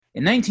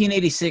In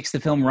 1986,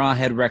 the film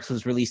Rawhead Rex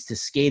was released to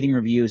scathing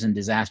reviews and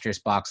disastrous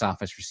box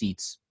office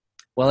receipts.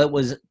 While it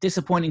was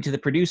disappointing to the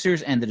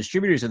producers and the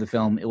distributors of the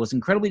film, it was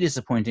incredibly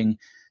disappointing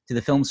to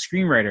the film's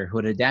screenwriter who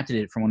had adapted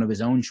it from one of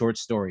his own short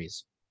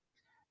stories.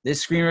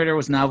 This screenwriter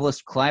was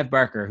novelist Clive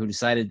Barker, who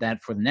decided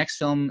that for the next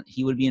film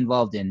he would be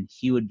involved in,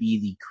 he would be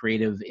the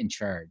creative in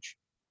charge.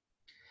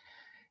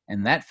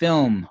 And that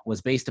film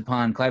was based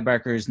upon Clive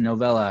Barker's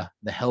novella,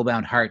 The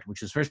Hellbound Heart,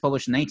 which was first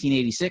published in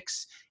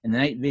 1986 in the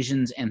Night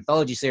Visions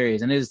anthology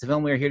series. And it is the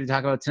film we are here to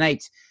talk about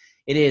tonight.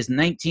 It is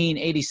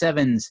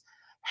 1987's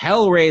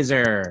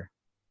Hellraiser.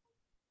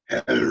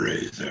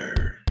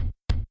 Hellraiser.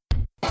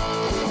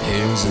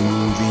 Here's a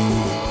movie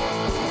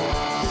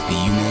that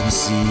you never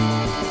seen.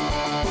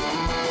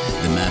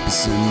 There might be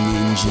some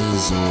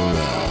ninjas or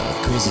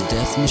a crazy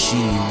death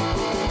machine.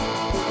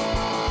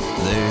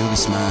 There'll be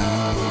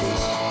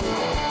smiles,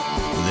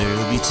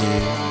 there'll be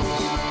tears.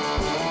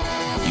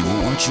 You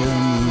won't watch a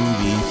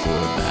movie for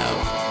about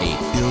 8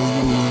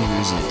 billion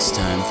years. It's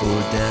time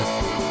for death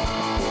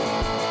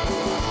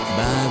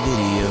by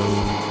video.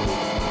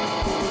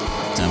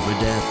 Time for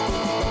death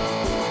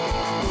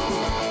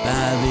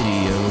by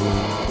video.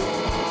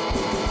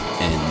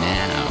 And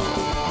now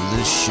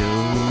the show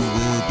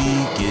will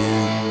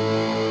begin.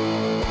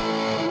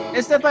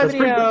 It's Death by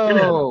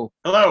Video.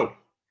 Hello.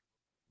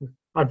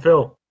 I'm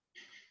Phil.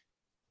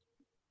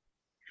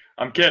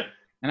 I'm Kit.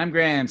 And I'm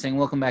Graham, saying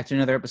welcome back to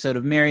another episode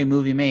of Merry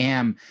Movie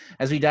Mayhem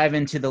as we dive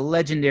into the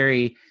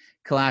legendary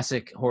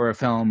classic horror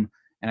film,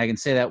 and I can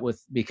say that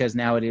because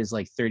now it is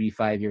like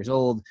 35 years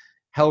old,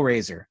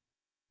 Hellraiser,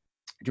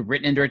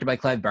 written and directed by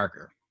Clive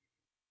Barker.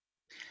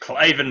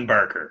 Cliven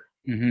Barker.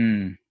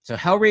 Mm-hmm. So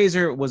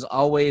Hellraiser was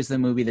always the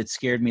movie that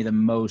scared me the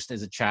most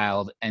as a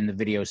child in the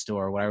video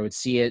store, when I would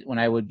see it, when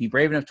I would be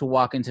brave enough to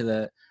walk into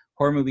the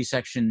horror movie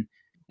section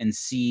and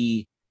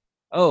see,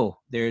 oh,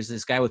 there's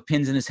this guy with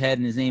pins in his head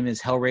and his name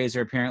is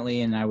Hellraiser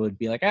apparently, and I would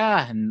be like,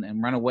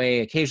 and run away.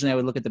 Occasionally I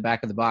would look at the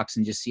back of the box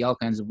and just see all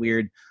kinds of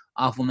weird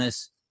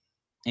awfulness,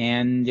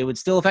 and it would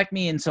still affect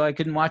me, and so I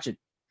couldn't watch it.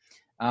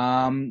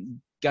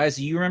 Guys,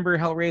 do you remember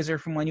Hellraiser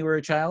from when you were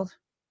a child?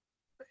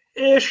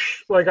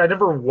 Ish. Like, I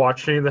never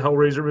watched any of the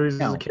Hellraiser movies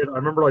No. as a kid. I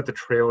remember, like, the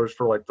trailers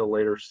for, like, the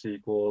later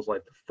sequels,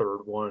 like the third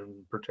one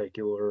in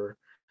particular.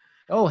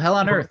 Oh, Hell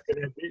on Earth.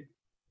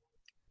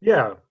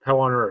 Yeah,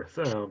 Hell on Earth.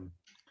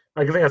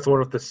 I think that's the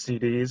one with the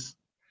CDs.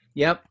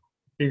 Yep.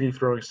 CD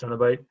throwing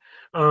Cenobite.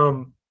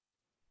 I've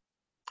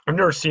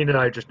never seen it.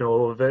 I just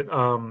know of it.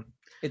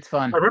 It's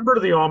fun. I remember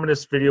the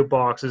ominous video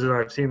boxes, and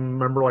I've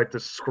remember, like, the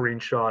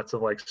screenshots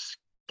of, like,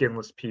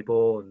 skinless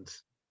people, and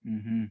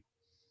Mm-hmm.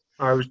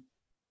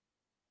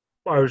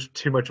 I was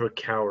too much of a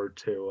coward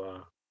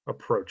to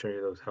approach any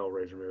of those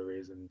Hellraiser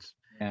movies, and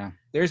Yeah.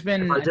 There's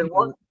been... I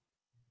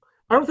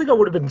don't think I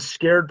would have been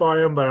scared by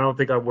them, but I don't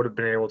think I would have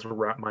been able to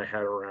wrap my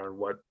head around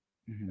what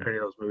Mhm. any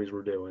of those movies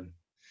were doing.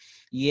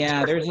 Yeah,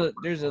 Especially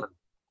there's a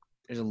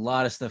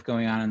lot of stuff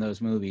going on in those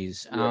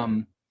movies.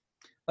 Yeah.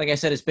 Like I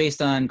said, it's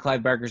based on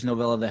Clive Barker's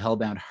novella, The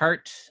Hellbound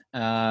Heart,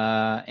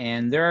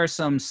 and there are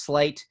some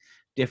slight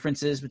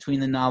differences between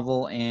the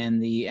novel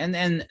and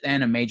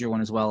a major one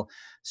as well.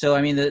 So,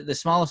 I mean, the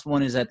smallest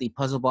one is that the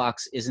puzzle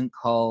box isn't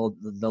called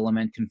the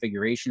Lament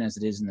configuration as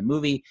it is in the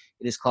movie.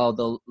 It is called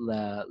the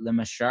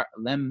Lemachard.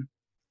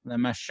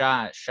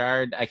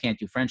 I can't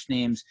do French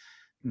names.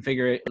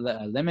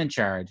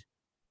 Lemonchard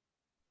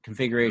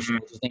configuration,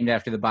 which is named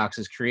after the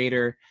box's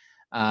creator.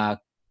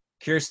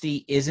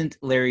 Kirsty isn't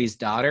Larry's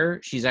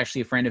daughter. She's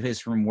actually a friend of his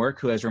from work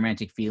who has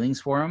romantic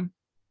feelings for him.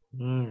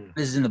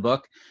 This is in the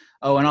book.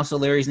 Oh, and also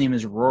Larry's name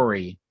is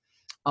Rory.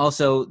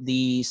 Also,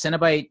 the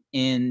Cenobite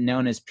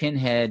known as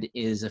Pinhead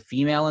is a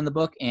female in the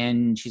book,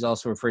 and she's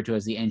also referred to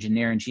as the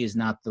engineer, and she is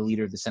not the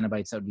leader of the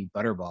Cenobites. That would be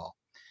Butterball.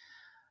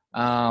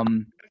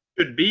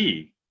 Could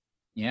be.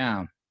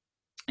 Yeah.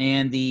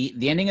 And the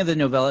ending of the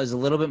novella is a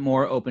little bit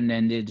more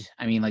open-ended.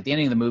 I mean, like, the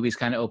ending of the movie is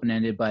kind of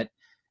open-ended, but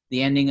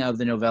the ending of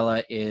the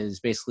novella is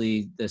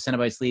basically the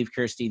Cenobites leave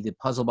Kirsty the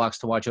puzzle box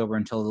to watch over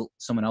until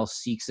someone else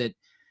seeks it.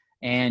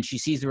 And she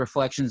sees the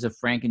reflections of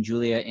Frank and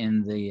Julia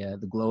in the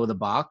glow of the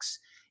box.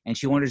 And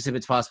she wonders if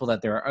it's possible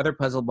that there are other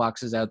puzzle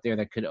boxes out there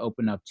that could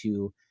open up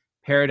to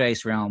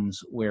paradise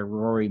realms where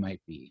Rory might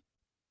be.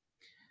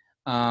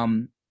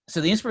 So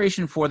the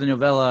inspiration for the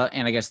novella,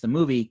 and I guess the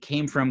movie,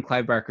 came from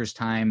Clive Barker's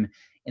time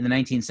in the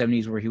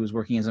 1970s where he was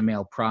working as a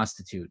male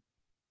prostitute.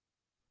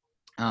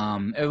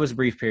 It was a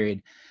brief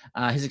period.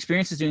 His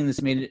experiences doing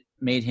this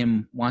made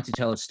him want to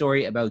tell a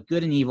story about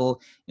good and evil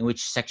in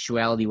which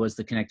sexuality was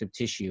the connective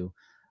tissue.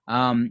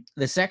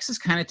 The sex is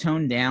kind of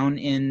toned down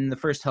in the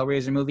first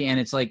Hellraiser movie, and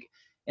it's like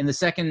in the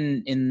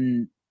second,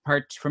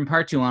 from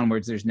part 2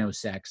 onwards, there's no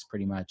sex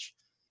pretty much.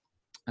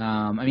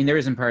 I mean, there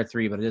is in part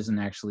 3, but it doesn't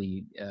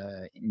actually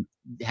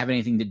have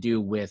anything to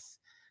do with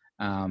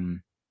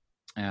the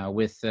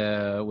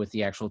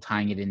actual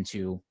tying it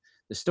into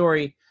the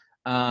story.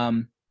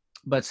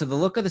 But so the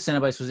look of the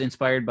Cenobites was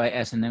inspired by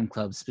S&M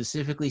clubs,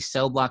 specifically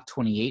Cell Block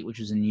 28, which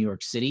was in New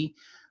York City,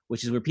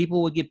 which is where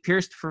people would get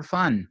pierced for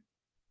fun.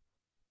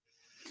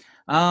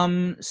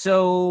 I'll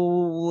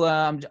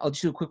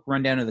just do a quick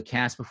rundown of the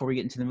cast before we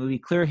get into the movie.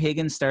 Claire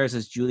Higgins stars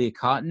as Julia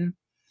Cotton.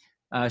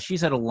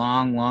 She's had a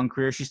long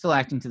career. She's still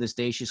acting to this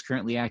day. She's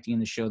currently acting in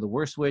the show The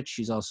Worst Witch.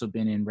 She's also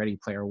been in Ready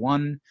Player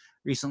One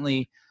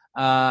recently.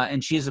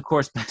 And she is, of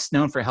course, best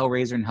known for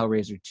Hellraiser and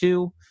Hellraiser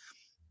 2.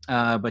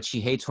 But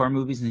she hates horror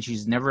movies, and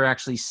she's never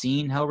actually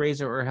seen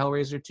Hellraiser or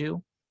Hellraiser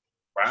 2.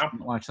 Wow.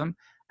 Watch them.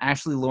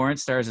 Ashley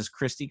Lawrence stars as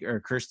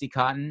Kirsty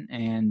Cotton,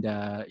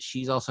 and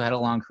she's also had a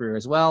long career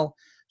as well.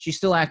 She's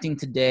still acting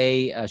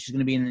today. She's going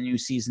to be in the new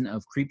season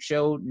of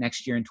Creepshow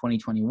next year in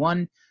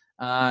 2021.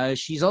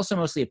 She's also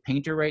mostly a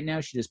painter right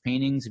now. She does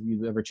paintings. If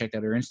you've ever checked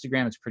out her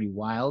Instagram, it's pretty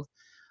wild.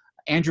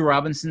 Andrew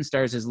Robinson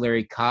stars as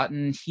Larry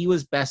Cotton. He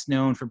was best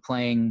known for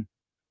playing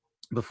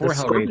before The Hellraiser.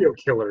 Scorpio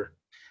Killer.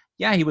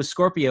 Yeah, he was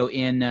Scorpio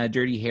in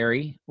Dirty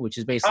Harry, which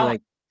is basically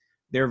like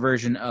their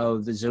version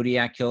of the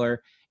Zodiac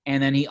Killer.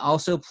 And then he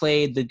also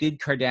played the good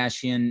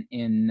Cardassian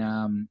in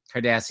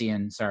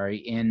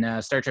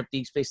Star Trek: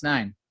 Deep Space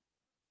Nine.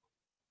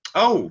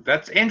 Oh,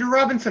 that's Andrew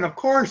Robinson, of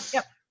course.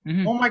 Yep.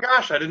 Mm-hmm. Oh my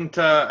gosh, I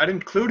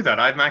didn't clue to that.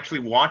 I'm actually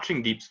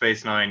watching Deep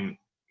Space Nine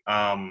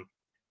right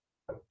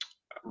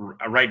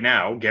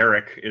now.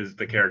 Garrick is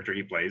the character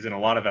he plays in a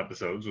lot of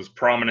episodes. Was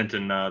prominent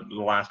in the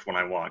last one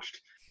I watched.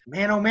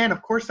 Man, oh man,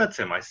 of course that's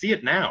him. I see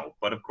it now.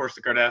 But of course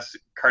the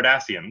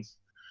Cardassians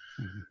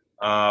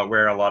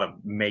wear a lot of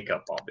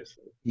makeup,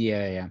 obviously.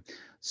 Yeah.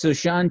 So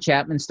Sean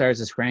Chapman stars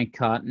as Frank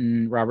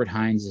Cotton, Robert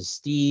Hines as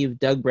Steve,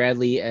 Doug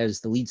Bradley as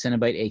the lead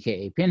Cenobite,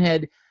 a.k.a.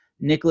 Pinhead,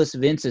 Nicholas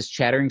Vince as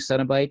Chattering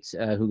Cenobite,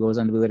 who goes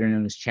on to be later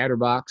known as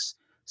Chatterbox,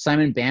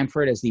 Simon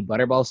Bamford as the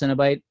Butterball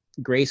Cenobite,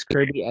 Grace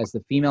Kirby as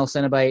the female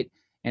Cenobite,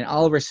 and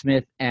Oliver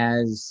Smith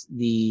as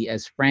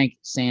Frank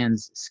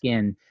Sans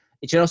Skin.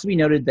 It should also be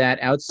noted that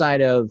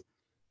outside of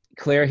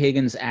Claire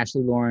Higgins,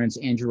 Ashley Lawrence,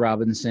 Andrew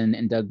Robinson,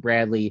 and Doug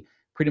Bradley,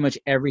 pretty much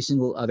every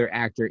single other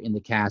actor in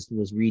the cast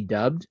was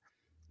redubbed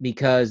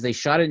because they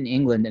shot it in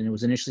England and it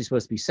was initially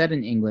supposed to be set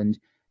in England.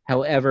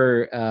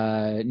 However,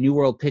 New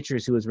World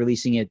Pictures, who was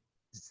releasing it,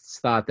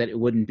 thought that it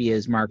wouldn't be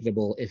as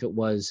marketable if it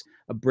was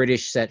a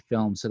British set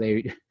film. So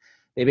they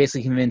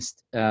basically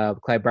convinced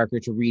Clive Barker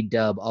to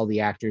redub all the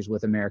actors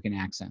with American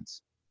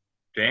accents.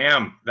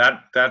 Damn,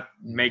 that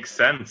makes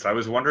sense. I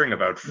was wondering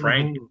about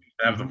Frank to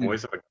have the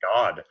voice of a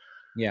god.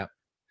 Yeah.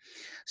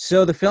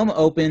 So the film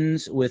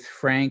opens with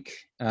Frank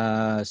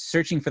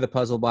searching for the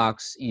puzzle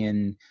box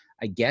in,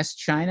 I guess,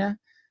 China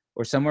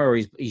or somewhere,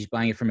 or he's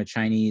buying it from a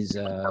Chinese.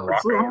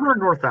 Somewhere in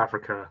North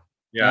Africa.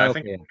 Yeah, I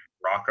think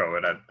Morocco.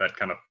 That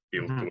kind of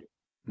feels cool.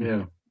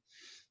 Yeah.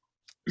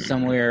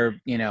 Somewhere,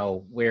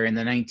 where in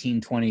the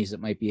 1920s it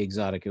might be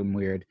exotic and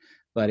weird,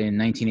 but in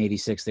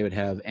 1986 they would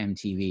have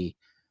MTV.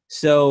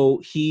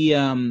 So he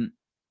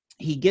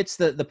gets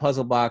the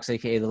puzzle box,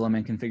 aka the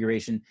Lehman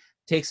configuration,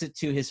 takes it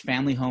to his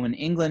family home in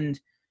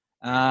England,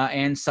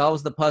 and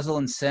solves the puzzle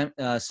and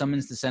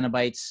summons the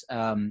Cenobites.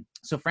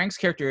 So Frank's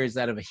character is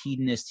that of a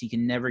hedonist. He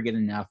can never get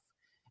enough,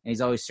 and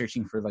he's always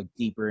searching for like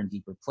deeper and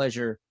deeper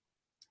pleasure.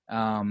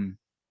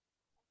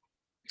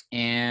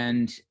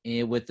 And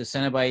with the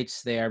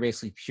Cenobites, they are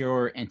basically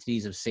pure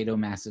entities of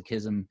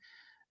sadomasochism,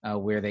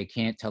 where they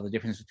can't tell the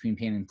difference between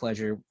pain and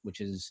pleasure, which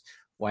is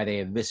why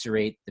they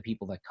eviscerate the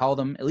people that call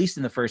them, at least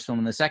in the first film.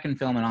 In the second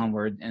film and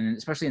onward, and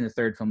especially in the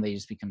third film, they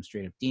just become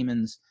straight up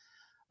demons.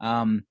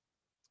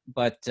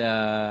 But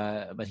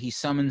he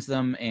summons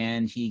them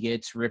and he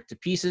gets ripped to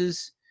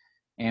pieces.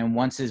 And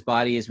once his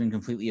body has been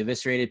completely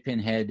eviscerated,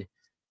 Pinhead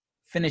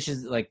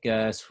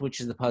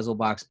switches the puzzle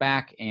box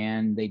back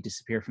and they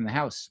disappear from the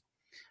house.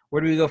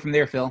 Where do we go from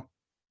there, Phil?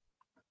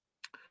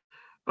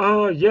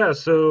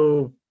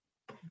 So,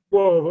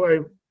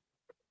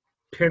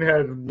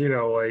 Pinhead,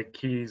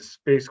 he's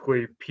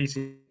basically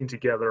piecing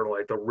together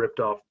like the ripped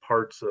off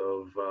parts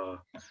of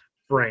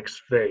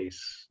Frank's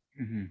face.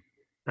 Mm-hmm.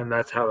 And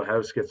that's how the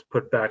house gets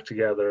put back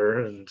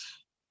together. And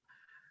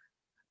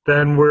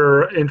then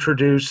we're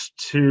introduced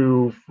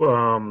to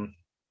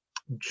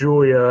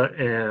Julia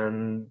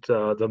and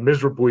the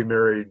miserably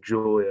married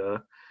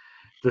Julia,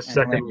 the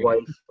second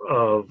wife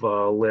of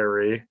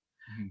Larry.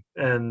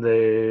 Mm-hmm. And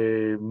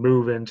they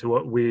move into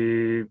what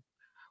we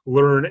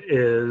learn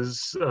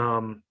is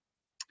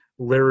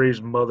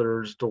Larry's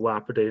mother's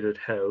dilapidated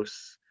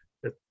house.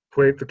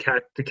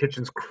 The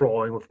kitchen's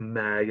crawling with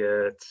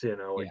maggots,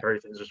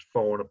 everything's just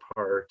falling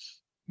apart.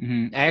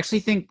 Mm-hmm. I actually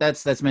think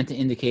that's meant to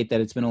indicate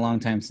that it's been a long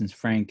time since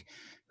Frank,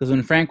 because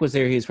when Frank was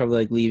there, he was probably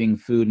like leaving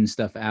food and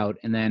stuff out,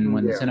 and then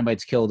when the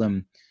Cenobites killed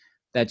him,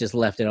 that just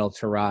left it all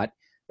to rot.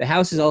 The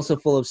house is also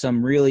full of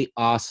some really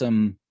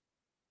awesome,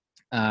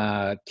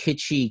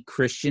 kitschy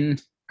Christian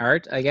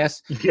art, I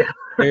guess. Yeah.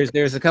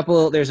 There's a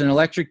couple. There's an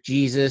electric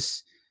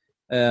Jesus,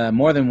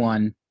 more than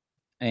one.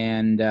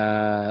 And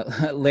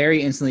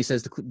Larry instantly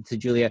says to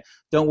Julia,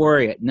 "Don't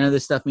worry, none of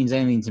this stuff means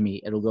anything to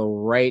me. It'll go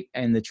right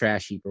in the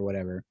trash heap or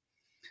whatever."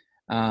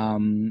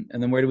 And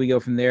then where do we go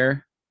from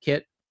there,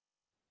 Kit?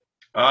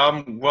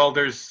 Well,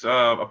 there's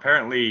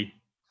apparently,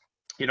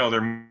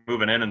 they're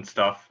moving in and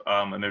stuff,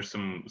 and there's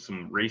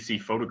some racy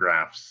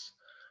photographs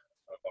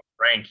of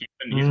Frank.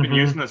 He's been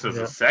using this as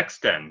Yeah. a sex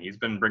den. He's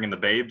been bringing the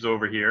babes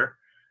over here,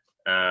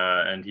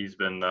 and he's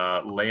been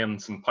laying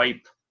some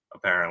pipe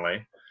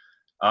apparently.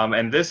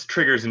 And this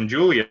triggers in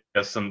Julia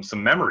some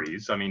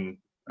memories. I mean,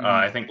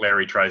 I think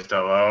Larry tries to,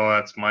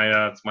 that's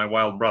my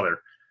wild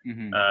brother.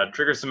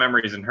 Triggers some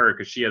memories in her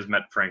because she has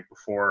met Frank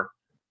before,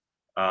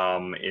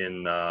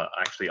 in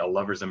actually A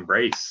Lover's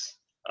Embrace.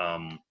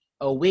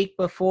 A week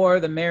before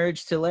the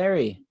marriage to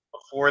Larry.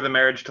 Before the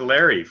marriage to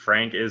Larry,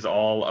 Frank is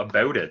all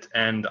about it.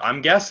 And I'm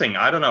guessing,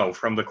 I don't know,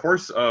 from the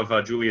course of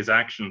Julia's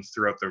actions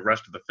throughout the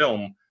rest of the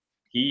film,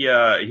 he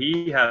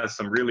has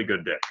some really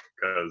good dick,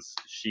 because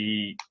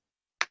she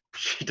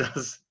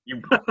does.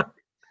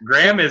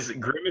 Graham is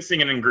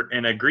grimacing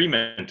in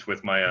agreement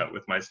with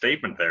my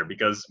statement there,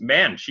 because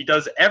man, she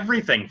does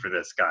everything for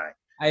this guy.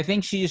 I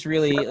think she's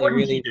really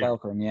fell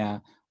for him. Yeah.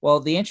 Well,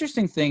 the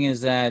interesting thing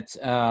is that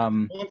I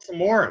want some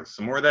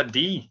more of that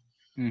D.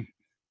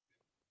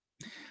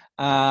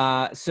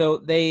 So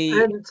they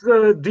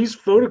and these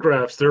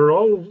photographs, they're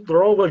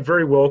all like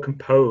very well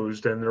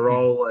composed, and they're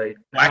all like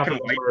black and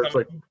white. It's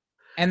like,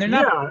 and they're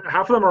not.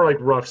 Half of them are like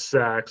rough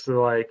sex. They're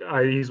like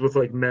he's with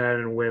like men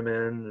and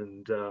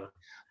women, and.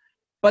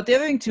 But the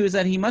other thing too is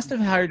that he must have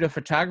hired a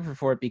photographer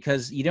for it,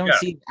 because you don't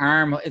see the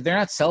arm. They're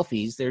not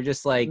selfies. They're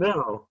just like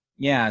no.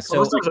 Yeah. So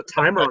unless there's a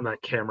timer on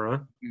that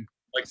camera.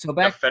 Like so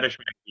back a fetish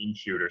magazine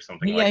shoot or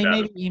something. Yeah, like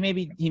that.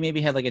 he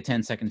maybe had like a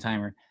 10-second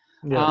timer.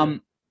 Yeah.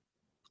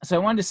 So I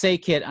wanted to say,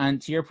 Kit, on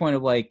to your point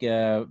of like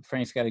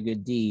Frank's got a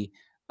good D.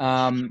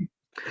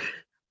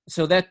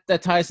 So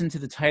that ties into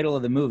the title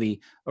of the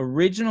movie.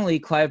 Originally,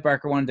 Clive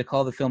Barker wanted to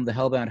call the film The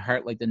Hellbound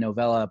Heart, like the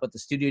novella, but the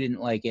studio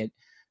didn't like it.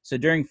 So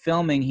during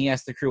filming, he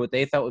asked the crew what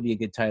they thought would be a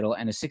good title,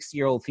 and a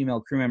 60-year-old female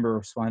crew member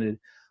responded,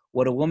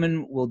 "What a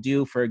woman will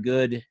do for a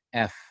good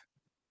F."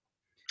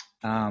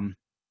 I'm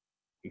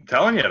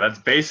telling you, that's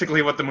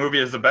basically what the movie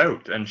is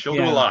about, and she'll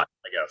do a lot,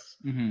 I guess.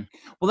 Mm-hmm.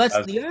 Well,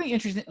 that's the other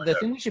interesting. The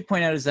thing we should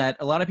point out is that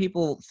a lot of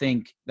people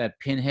think that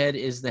Pinhead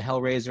is the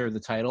Hellraiser of the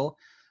title,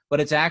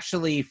 but it's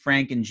actually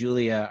Frank and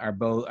Julia are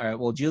both.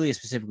 Well, Julia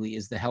specifically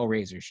is the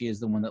Hellraiser. She is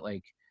the one that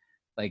like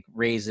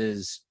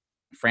raises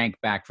Frank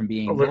back from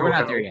being. We're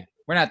not there yet.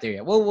 We're not there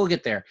yet. We'll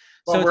get there.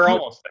 Well, so we're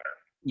almost there.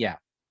 Yeah.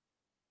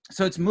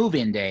 So it's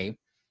move-in day.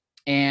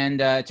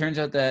 And it turns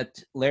out that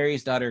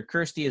Larry's daughter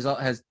Kirsty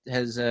has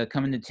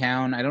come into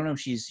town. I don't know if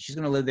she's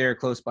going to live there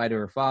close by to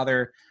her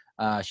father.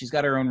 She's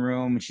got her own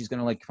room. She's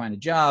going to find a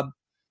job,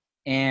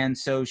 and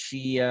so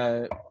she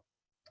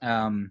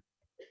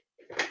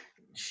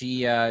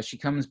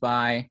comes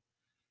by,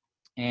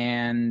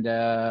 and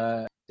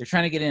they're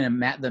trying to get in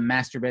the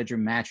master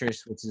bedroom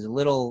mattress, which is a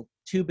little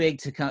too big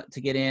to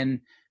get in.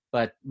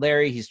 But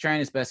Larry, he's trying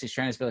his best.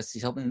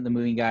 He's helping the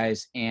moving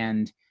guys,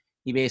 and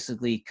he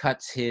basically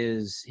cuts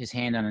his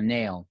hand on a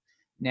nail.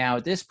 Now,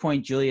 at this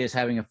point, Julia is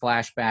having a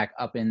flashback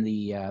up in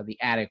the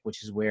attic,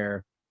 which is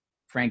where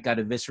Frank got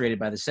eviscerated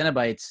by the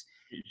Cenobites.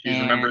 She's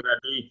remembered that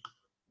day.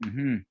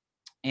 Mm-hmm.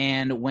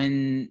 And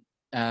when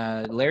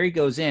Larry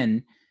goes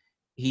in,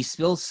 he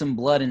spills some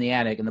blood in the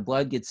attic, and the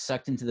blood gets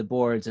sucked into the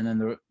boards, and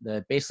then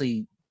the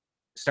basically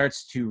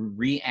starts to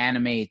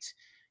reanimate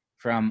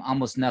from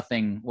almost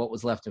nothing what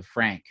was left of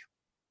Frank.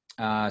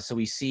 So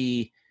we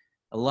see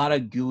a lot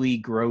of gooey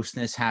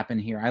grossness happen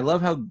here. I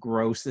love how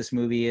gross this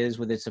movie is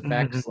with its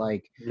effects.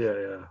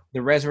 Mm-hmm.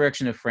 The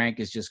resurrection of Frank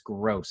is just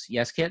gross.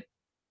 Yes, Kit?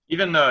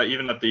 Even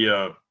at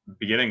the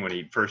beginning, when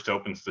he first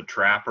opens the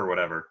trap or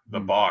whatever, the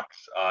box,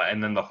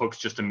 and then the hooks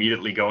just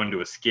immediately go into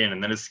his skin,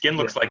 and then his skin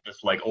looks like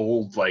this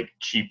old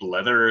cheap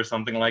leather or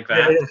something like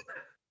that.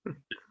 It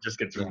just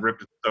gets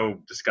ripped. It's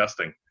so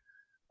disgusting.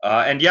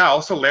 And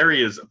also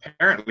Larry is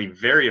apparently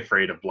very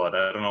afraid of blood.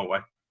 I don't know, I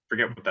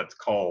forget what that's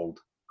called.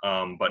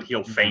 But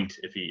he'll faint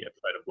if he has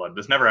sight of blood.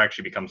 This never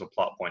actually becomes a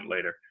plot point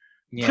later.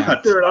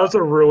 Yeah, that was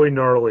a really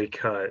gnarly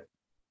cut.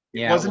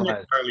 It wasn't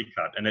a gnarly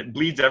cut, and it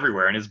bleeds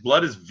everywhere, and his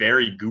blood is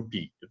very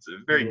goopy. It's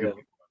very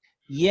goopy.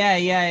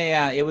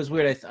 Yeah. It was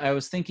weird. I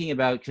was thinking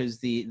about, because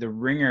the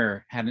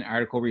Ringer had an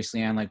article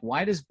recently on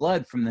why does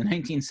blood from the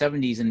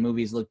 1970s in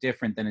movies look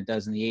different than it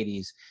does in the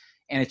 80s,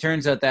 and it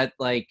turns out that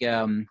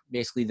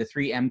basically the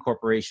 3M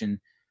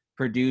Corporation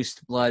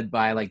produced blood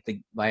by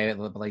the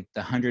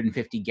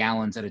 150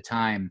 gallons at a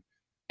time,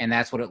 and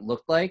that's what it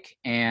looked like,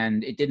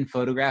 and it didn't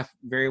photograph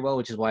very well,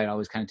 which is why it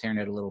always kind of turned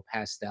out a little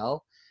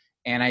pastel.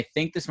 And I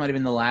think this might have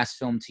been the last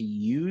film to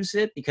use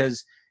it,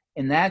 because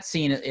in that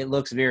scene it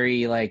looks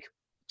very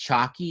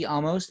chalky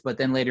almost, but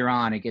then later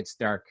on it gets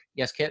dark.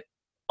 Yes, Kit?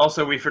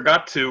 Also, we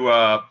forgot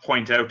to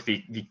point out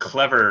the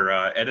clever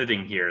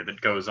editing here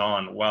that goes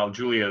on while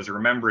Julia is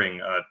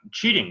remembering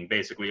cheating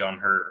basically on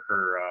her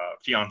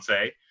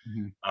fiancé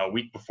a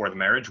week before the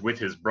marriage with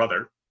his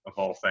brother, of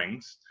all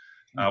things.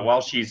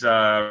 While she's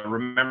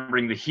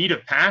remembering the heat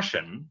of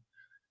passion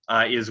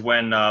is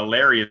when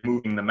Larry is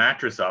moving the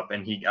mattress up,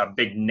 and a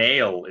big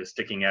nail is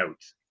sticking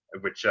out,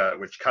 which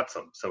cuts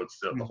him. So it's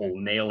the whole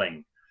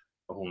nail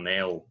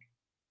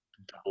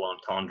double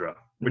entendre,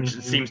 which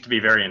seems to be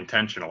very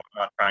intentional.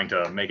 I'm not trying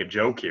to make a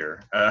joke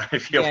here. I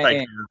feel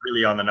you're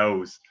really on the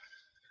nose.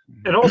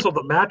 And also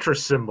the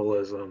mattress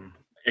symbolism.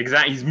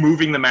 Exactly. He's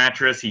moving the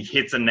mattress. He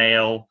hits a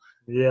nail.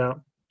 Yeah.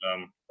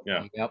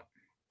 Yeah. Yep.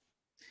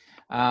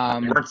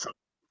 They weren't so-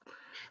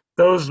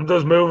 Those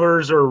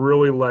movers are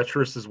really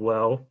lecherous as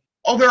well.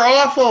 Oh, they're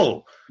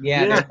awful.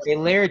 Yeah, Yeah. they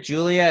layer at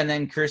Julia, and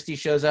then Kirsty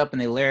shows up,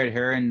 and they layer at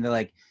her, and they're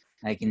like,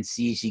 "I can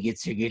see she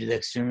gets her good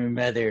looks from her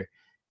mother,"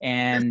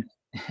 and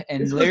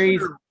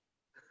Larry's.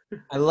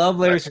 I love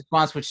Larry's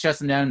response, which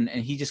shuts him down,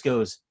 and he just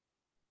goes,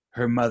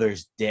 "Her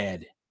mother's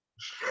dead."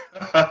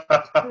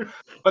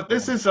 But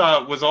this is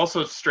was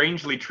also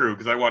strangely true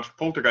because I watched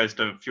Poltergeist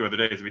a few other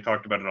days. We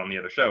talked about it on the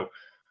other show.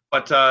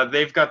 But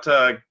they've got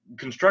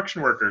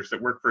construction workers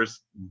that work for his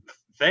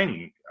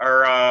thing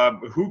are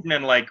hooting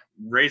and like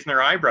raising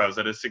their eyebrows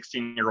at his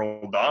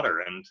 16-year-old daughter,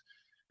 and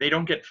they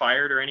don't get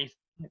fired or anything.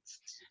 It's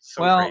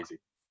so crazy.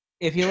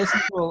 If you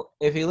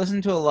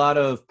listen to a lot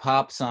of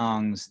pop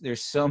songs,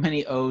 there's so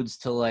many odes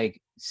to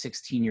like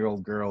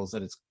 16-year-old girls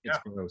that it's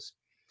gross.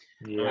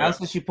 Yeah. I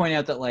also should point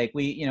out that like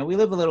we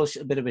live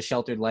a bit of a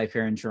sheltered life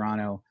here in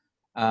Toronto.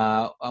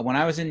 When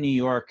I was in New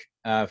York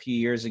a few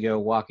years ago,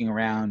 walking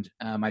around,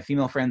 my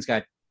female friends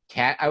got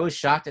cat. I was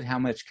shocked at how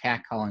much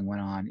catcalling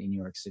went on in New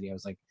York City. I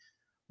was like,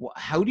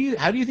 how do you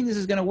think this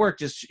is going to work?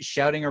 Just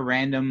shouting a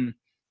random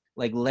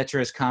like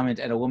lecherous comment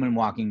at a woman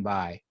walking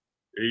by.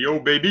 Hey, yo,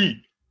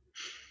 baby.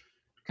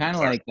 Kind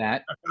of like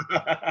that.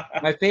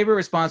 My favorite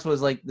response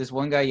was like this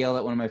one guy yelled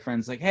at one of my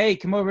friends, like, "Hey,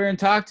 come over here and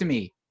talk to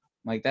me."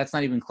 I'm like, that's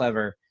not even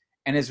clever.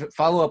 And his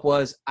follow-up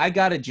was, "I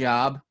got a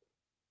job."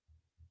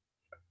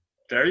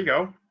 There you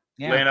go.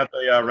 Yeah. Laying out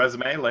the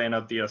resume, laying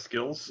out the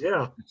skills.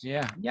 Yeah.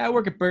 I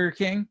work at Burger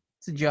King.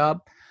 It's a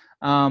job.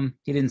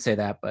 He didn't say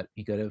that, but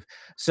he could have.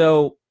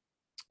 So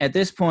at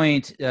this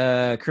point,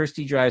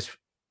 Kirsty drives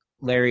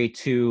Larry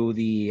to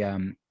the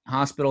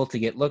hospital to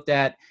get looked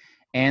at.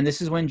 And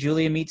this is when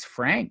Julia meets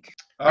Frank.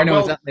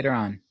 Is that later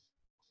on?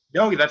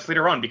 No, that's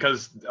later on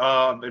because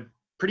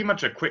pretty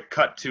much a quick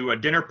cut to a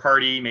dinner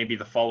party, maybe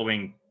the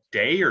following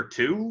day or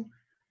two.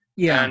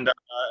 Yeah. And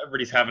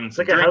everybody's having It's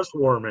some like a drinks.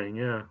 housewarming,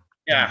 yeah.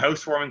 Yeah,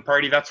 housewarming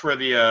party. That's where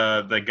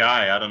the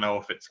guy, I don't know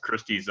if it's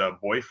Christie's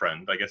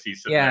boyfriend. I guess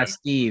he's sitting there.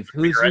 Steve.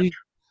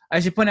 I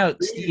should point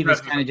out, Steve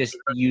is kind of just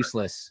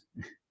useless.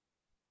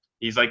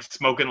 He's like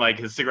smoking, like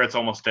his cigarette's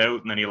almost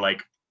out, and then he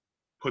like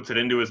puts it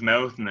into his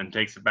mouth and then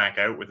takes it back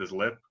out with his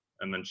lip.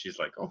 And then she's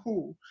like,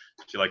 "Oh,"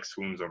 she like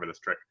swoons over this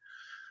trick.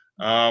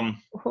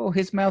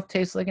 His mouth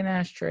tastes like an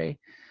ashtray.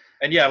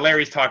 And yeah,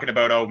 Larry's talking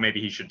about,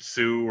 maybe he should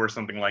sue or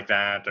something like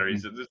that, or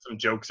some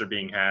jokes are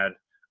being had.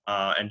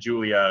 And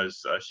Julia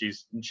is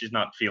she's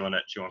not feeling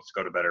it. She wants to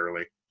go to bed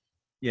early.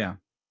 Yeah.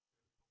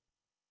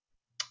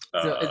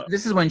 So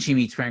this is when she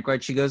meets Frank,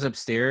 right? She goes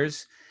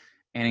upstairs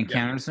and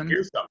encounters him.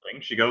 Here's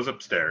something. She goes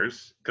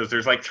upstairs because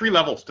there's like 3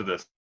 levels to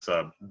this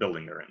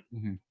building they're in.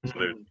 Mm-hmm. So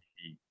there's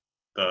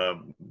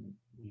the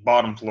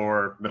bottom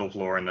floor, middle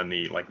floor, and then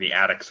the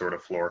attic sort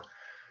of floor.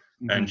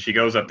 Mm-hmm. And she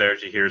goes up there.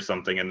 She hears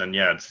something, and then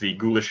it's the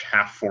ghoulish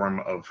half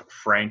form of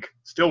Frank,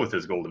 still with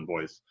his golden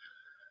boys.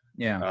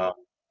 Yeah.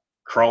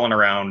 Crawling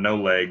around, no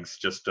legs,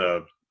 just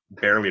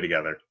barely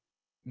together.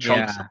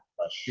 Chunks of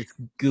flesh. It's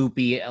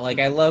goopy. Like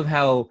I love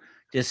how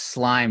just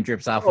slime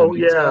drips off. Oh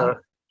yeah.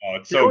 Oh,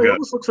 it's so good. It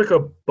almost looks like a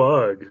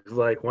bug.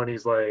 Like when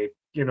he's like,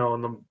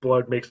 and the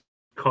blood makes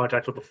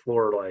contact with the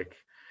floor. Like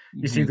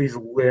you see these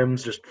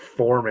limbs just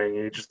forming,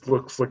 and it just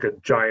looks like a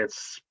giant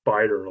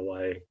spider.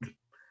 Like.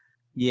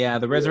 Yeah,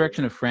 the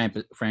resurrection of Frank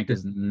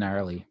is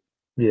gnarly.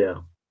 Yeah.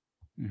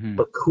 Mm-hmm.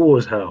 But cool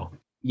as hell.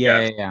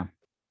 Yeah.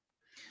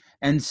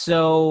 And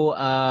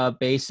so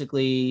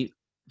basically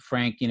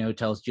Frank,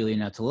 tells Julia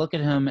not to look at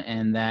him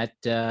and that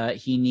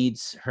he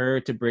needs her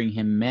to bring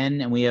him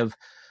men. And we have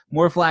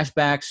more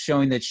flashbacks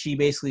showing that she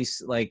basically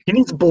he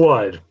needs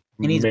blood.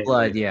 He needs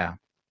blood, yeah.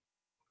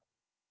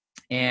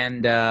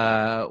 And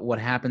what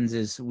happens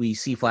is we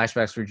see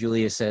flashbacks where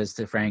Julia says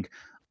to Frank,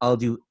 "I'll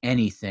do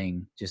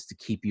anything just to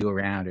keep you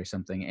around," or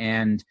something.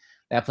 And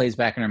that plays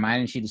back in her mind,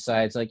 and she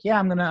decides, like, yeah,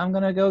 I'm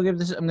gonna give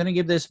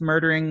this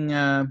murdering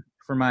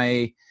for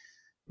my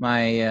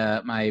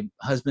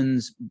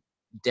husband's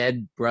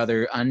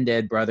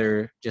undead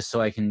brother, just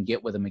so I can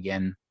get with him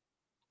again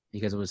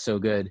because it was so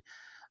good.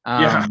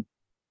 For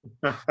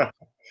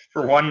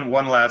one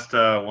last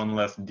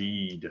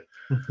deed.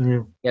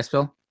 Yeah. Yes,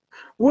 Phil?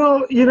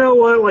 Well, you know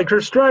what? Like,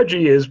 her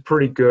strategy is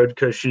pretty good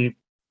because she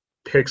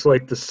picks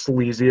like the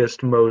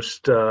sleaziest,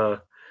 most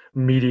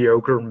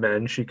mediocre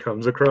men she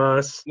comes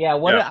across. Yeah.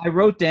 I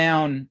wrote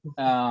down.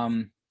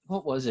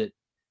 What was it?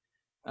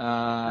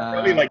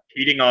 Probably like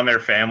cheating on their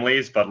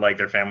families, but like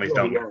their families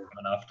don't have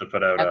enough to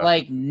put out at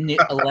like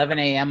 11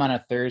 a.m. on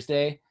a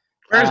Thursday.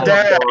 Where's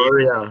Dad?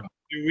 2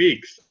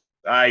 weeks.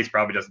 He's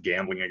probably just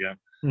gambling again.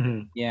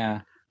 Mm-hmm.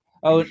 Yeah.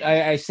 Oh,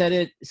 I said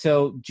it.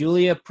 So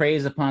Julia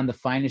preys upon the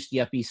finest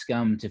yuppie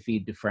scum to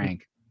feed to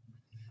Frank.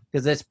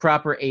 Because that's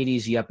proper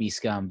 80s yuppie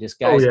scum. Just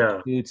guys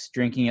in suits,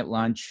 drinking at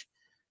lunch,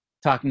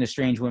 talking to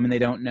strange women they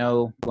don't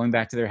know, going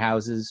back to their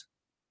houses.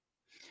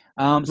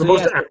 The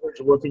most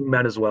average-looking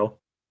men as well.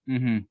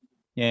 Mm-hmm.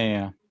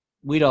 Yeah.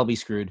 We'd all be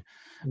screwed.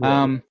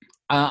 Yeah.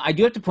 I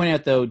do have to point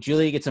out though,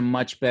 Julia gets a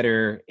much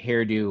better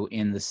hairdo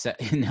in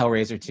in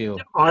Hellraiser 2.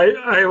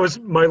 I was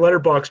my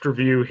letterboxed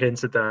review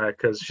hints at that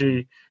because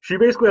she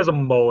basically has a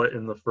mullet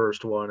in the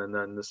first one, and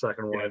then the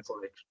second one it's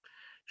like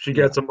she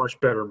gets a much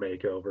better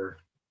makeover.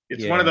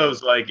 It's one of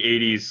those like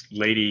 80s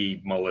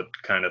lady mullet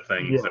kind of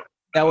things. Yeah.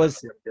 That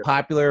was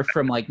popular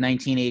from like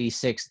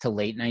 1986 to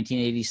late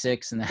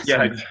 1986, and that's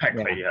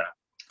exactly.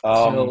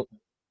 So,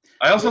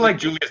 I also like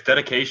Julia's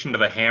dedication to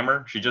the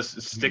hammer. She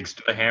just sticks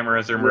to the hammer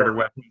as her murder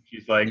weapon.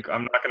 She's like,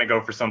 I'm not going to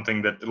go for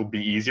something that it'll be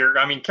easier.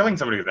 I mean, killing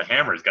somebody with a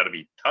hammer has got to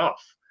be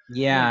tough.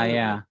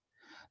 Yeah.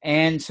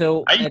 And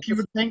so you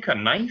would think a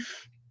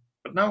knife,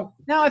 but no.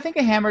 No, I think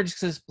a hammer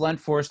just has blunt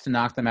force to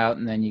knock them out,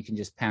 and then you can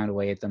just pound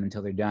away at them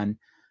until they're done.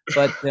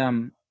 But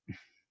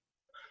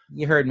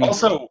you heard me.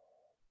 Also,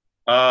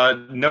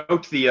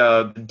 note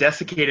the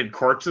desiccated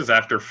corpses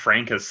after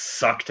Frank has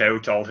sucked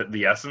out all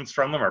the essence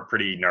from them are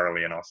pretty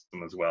gnarly and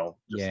awesome as well.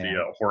 Just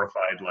the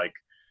horrified, like,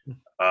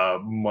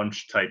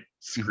 munch type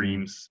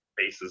screams,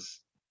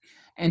 faces.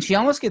 And she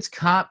almost gets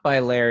caught by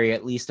Larry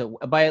at least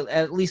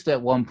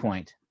at one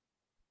point.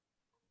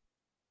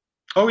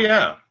 Oh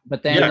yeah.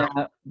 But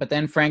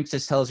then Frank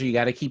just tells her you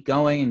got to keep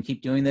going and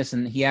keep doing this,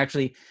 and he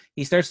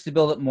starts to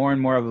build up more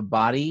and more of a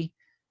body.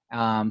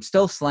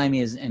 Still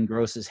slimy and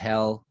gross as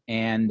hell.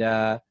 And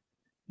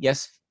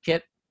yes,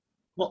 Kit?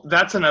 Well,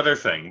 that's another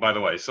thing, by the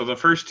way. So the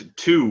first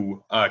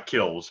two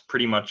kills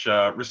pretty much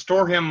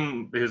restore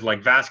him his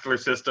like vascular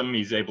system.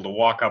 He's able to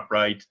walk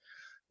upright,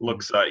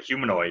 looks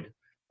humanoid.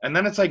 And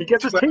then it's like he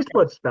gets his taste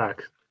buds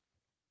back.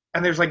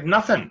 And there's like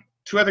nothing.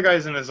 Two other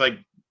guys and there's like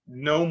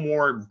no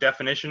more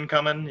definition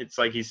coming. It's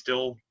like he's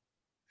still.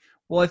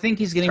 Well, I think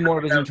he's getting more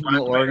of his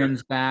internal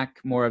organs back,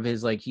 more of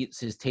his like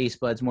his taste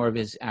buds, more of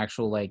his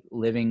actual like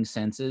living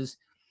senses.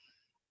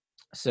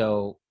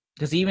 So,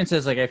 because he even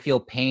says like, I feel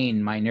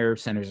pain. My nerve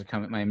centers are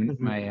coming.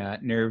 My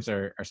nerves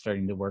are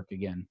starting to work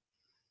again.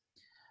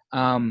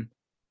 But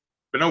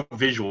no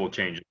visual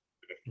changes.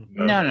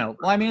 No.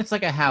 Well, I mean, it's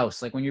like a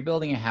house. Like when you're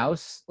building a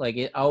house, like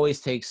it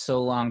always takes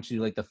so long to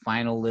do like the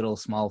final little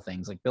small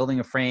things. Like building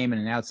a frame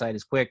and an outside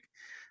is quick.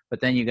 But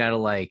then you got to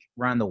like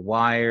run the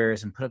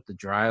wires and put up the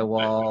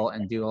drywall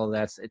and do all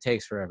that. It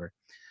takes forever.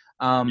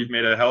 You've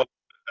made a hell of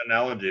an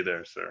analogy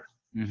there, sir.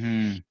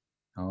 Mm-hmm.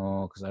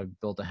 Oh, because I've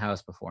built a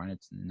house before and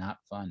it's not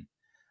fun.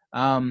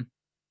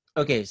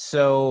 Okay,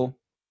 so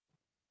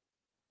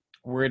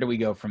where do we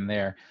go from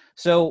there?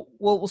 So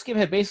we'll skip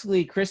ahead.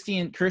 Basically, Kirsty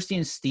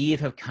and Steve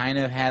have kind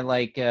of had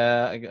like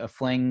a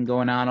fling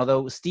going on.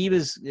 Although Steve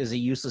is a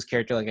useless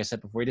character, like I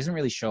said before, he doesn't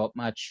really show up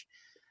much.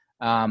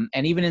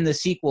 And even in the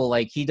sequel,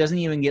 like he doesn't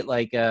even get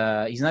like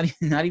he's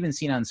not even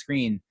seen on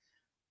screen.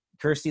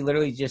 Kirsty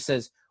literally just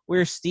says,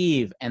 "Where's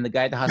Steve?" And the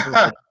guy at the hospital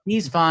says,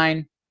 "He's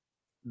fine."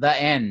 The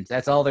end.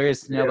 That's all there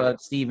is to know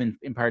about Steve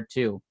in part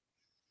 2.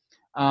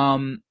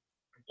 Glad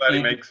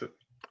he makes it.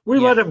 We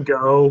let him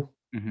go.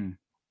 Mm-hmm.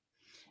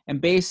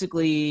 And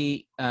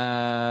basically,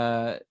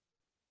 at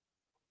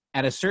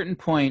a certain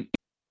point,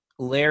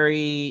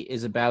 Larry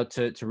is about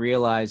to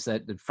realize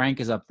that Frank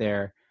is up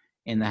there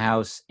in the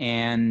house,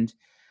 and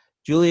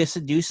Julia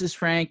seduces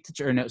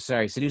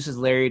seduces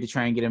Larry to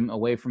try and get him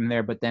away from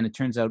there. But then it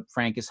turns out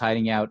Frank is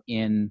hiding out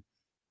in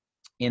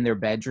their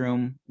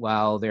bedroom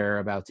while they're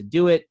about to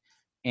do it.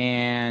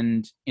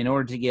 And in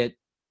order to get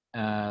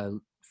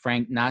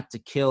Frank not to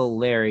kill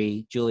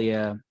Larry,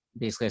 Julia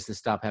basically has to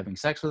stop having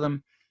sex with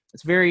him.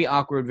 It's very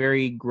awkward,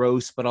 very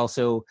gross, but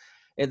also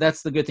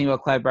that's the good thing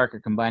about Clive Barker,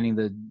 combining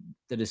the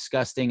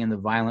disgusting and the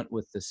violent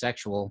with the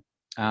sexual.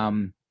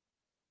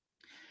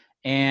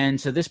 And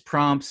so this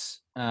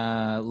prompts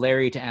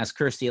Larry to ask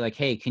Kirsty, like,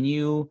 hey, can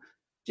you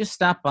just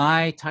stop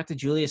by, talk to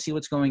Julia, see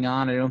what's going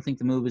on? I don't think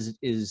the move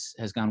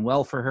has gone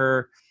well for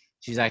her.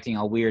 She's acting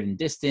all weird and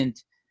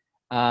distant.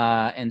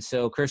 And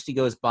so Kirsty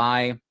goes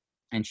by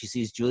and she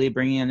sees Julia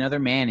bringing another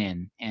man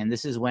in. And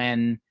this is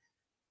when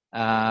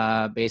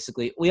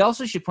basically, we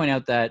also should point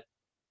out that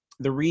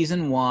the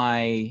reason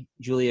why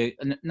Julia,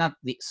 not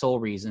the sole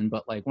reason,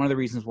 but like one of the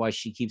reasons why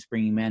she keeps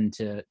bringing men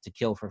to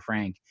kill for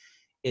Frank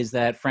is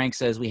that Frank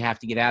says we have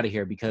to get out of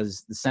here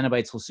because the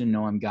Cenobites will soon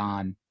know I'm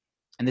gone.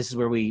 And this is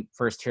where we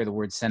first hear the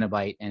word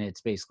Cenobite. And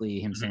it's basically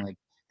him saying like,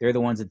 they're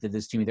the ones that did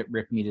this to me, that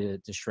ripped me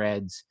to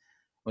shreds.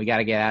 We got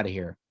to get out of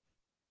here.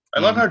 I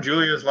love how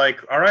Julia's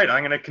like, all right,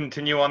 I'm going to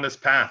continue on this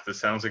path. This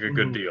sounds like a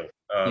good deal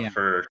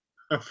for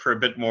a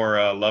bit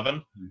more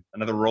loving.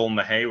 Another roll in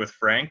the hay with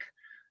Frank.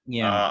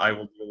 Yeah, I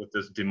will deal with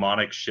this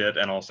demonic shit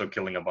and also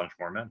killing a bunch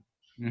more men.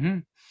 Mm-hmm.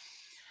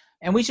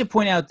 And we should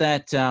point out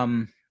that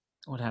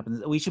what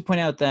happens? We should point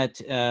out that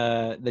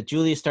that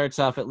Julia starts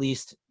off at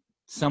least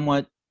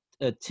somewhat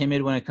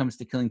timid when it comes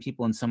to killing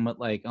people, and somewhat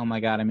like, oh my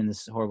god, I'm in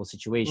this horrible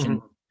situation.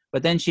 Mm-hmm.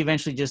 But then she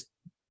eventually just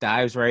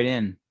dives right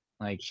in.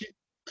 Like, she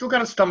still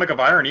got a stomach of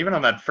iron. Even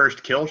on that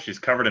first kill, she's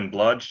covered in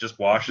blood. She just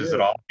washes it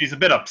off. She's a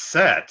bit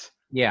upset.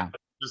 Yeah.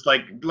 Just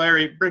like,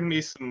 Larry, bring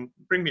me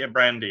a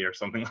brandy or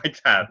something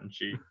like that. And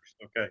she's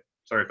okay.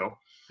 Sorry, Phil.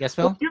 Yes,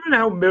 Phil? Well, given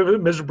how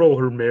miserable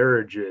her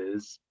marriage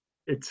is,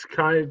 it's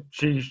kind of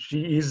she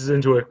eases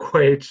into it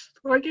quite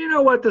like, you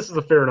know what, this is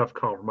a fair enough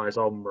compromise.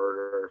 I'll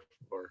murder her.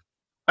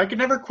 I could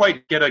never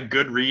quite get a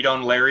good read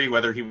on Larry,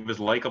 whether he was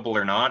likable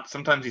or not.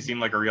 Sometimes he seemed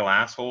like a real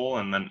asshole,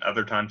 and then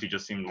other times he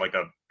just seemed like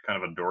a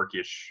kind of a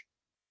dorkish,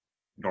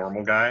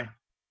 normal guy.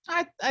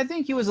 I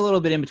think he was a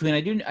little bit in between.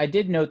 I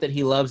did note that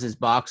he loves his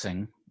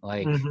boxing.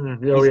 Like,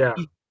 Oh yeah,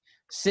 he's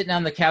sitting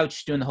on the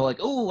couch doing the whole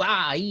like, ooh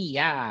ah ee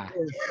ah.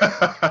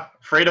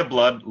 Afraid of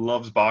Blood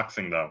loves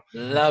boxing though.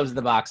 Loves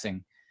the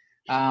boxing.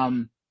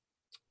 And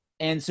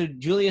so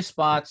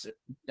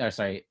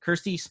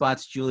Kirsty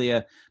spots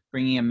Julia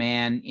bringing a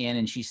man in,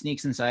 and she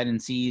sneaks inside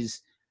and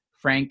sees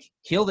Frank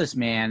kill this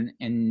man,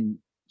 and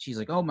she's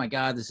like, "Oh my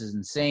god, this is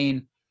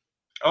insane."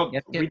 Oh,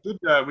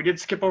 we did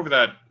skip over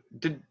that.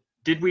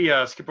 Did we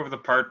skip over the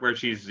part where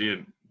she's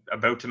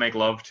about to make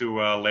love to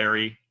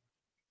Larry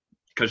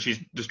because she's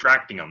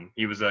distracting him?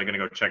 He was going to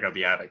go check out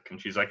the attic, and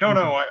she's like, "No,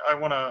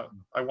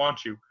 I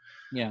want you."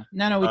 Yeah,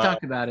 no, we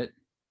talked about it.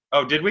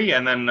 Oh, did we?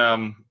 And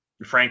then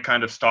Frank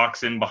kind of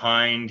stalks in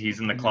behind. He's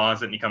in the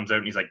closet, and he comes out,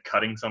 and he's like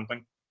cutting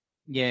something.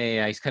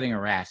 Yeah, he's cutting a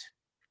rat.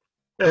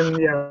 And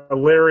yeah,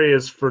 Larry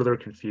is further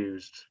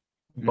confused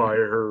by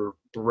her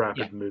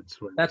rapid mood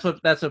swings. That's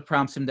what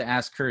prompts him to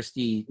ask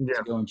Kirsty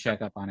to go and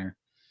check up on her.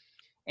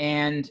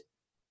 And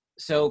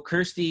so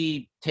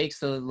Kirsty takes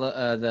the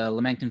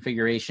lament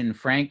configuration.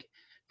 Frank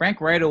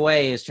right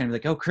away is trying to be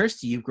like, "Oh,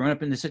 Kirsty, you've grown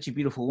up into such a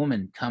beautiful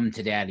woman. Come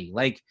to daddy."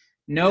 Like,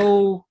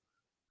 no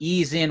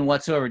ease in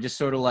whatsoever. Just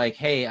sort of like,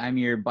 "Hey, I'm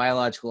your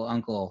biological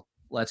uncle.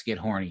 Let's get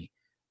horny."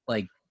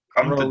 Like,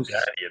 come gross. to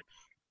daddy.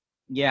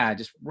 Yeah,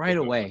 just right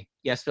away.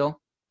 Yes, Phil?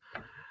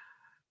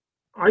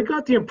 I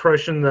got the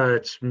impression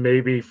that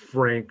maybe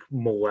Frank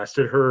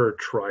molested her or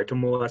tried to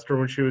molest her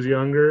when she was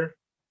younger.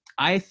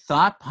 I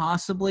thought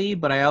possibly,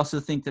 but I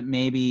also think that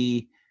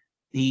maybe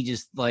he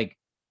just, like,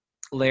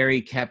 Larry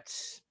kept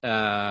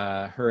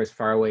her as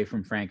far away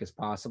from Frank as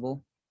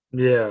possible.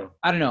 Yeah.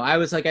 I don't know. I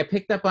was like, I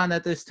picked up on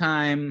that this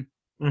time.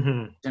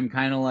 I'm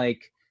kind of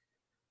like,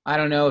 I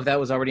don't know if that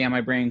was already on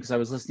my brain because I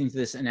was listening to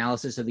this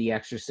analysis of The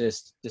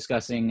Exorcist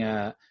discussing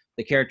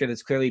the character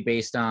that's clearly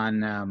based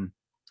on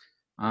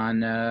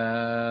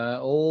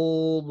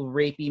old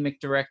rapey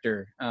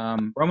McDirector,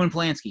 Roman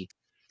Polanski.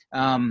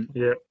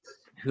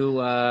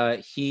 Who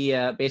he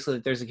basically,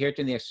 there's a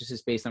character in The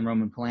Exorcist based on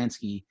Roman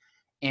Polanski,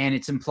 and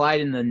it's implied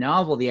in the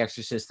novel The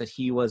Exorcist that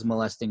he was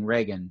molesting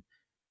Regan,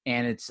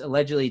 and it's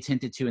allegedly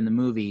tinted to in the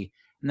movie.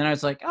 And then I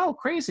was like, oh,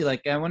 crazy!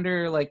 Like, I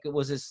wonder, like,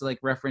 was this like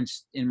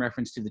reference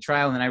to the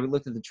trial? And then I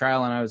looked at the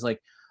trial, and I was like,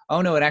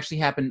 oh no, it actually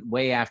happened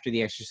way after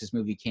The Exorcist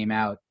movie came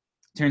out.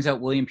 Turns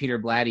out William Peter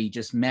Blatty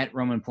just met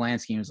Roman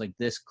Polanski and was like,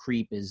 this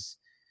creep is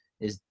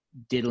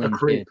diddling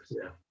kids.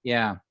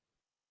 Yeah.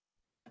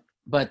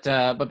 But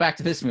back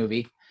to this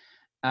movie.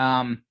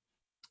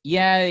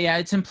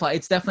 It's implied.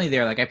 It's definitely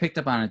there. Like, I picked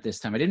up on it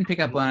this time. I didn't pick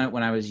up on it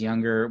when I was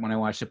younger when I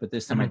watched it, but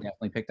this time I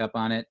definitely picked up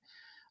on it.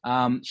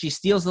 She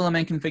steals the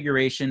lament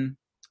configuration,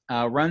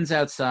 runs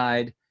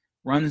outside,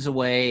 runs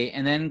away,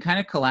 and then kind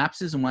of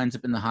collapses and winds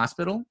up in the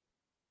hospital.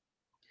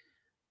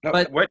 No,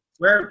 but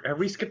where have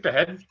we skipped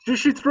ahead?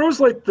 She throws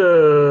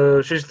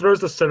the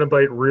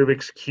Cenobite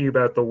Rubik's Cube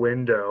out the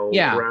window.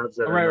 Yeah, grabs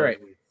it. Right.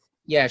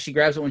 Yeah, she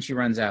grabs it when she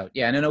runs out.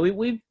 Yeah, no,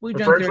 we've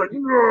done. Like,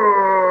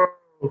 no!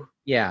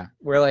 Yeah,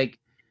 we're like.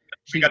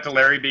 We got to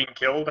Larry being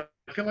killed.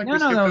 I feel like no.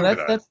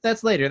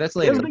 That's later. That's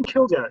later. He hasn't been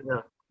killed yet.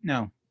 Yeah.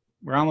 No,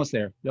 we're almost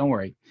there. Don't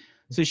worry.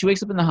 So she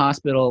wakes up in the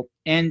hospital,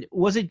 and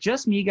was it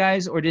just me,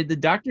 guys, or did the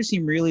doctor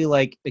seem really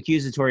like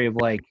accusatory of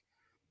like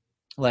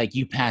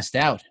you passed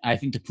out? I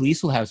think the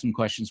police will have some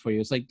questions for you.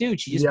 It's like, dude,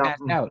 she just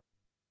passed out.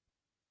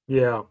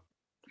 Yeah.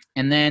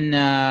 And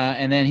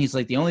then he's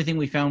like, the only thing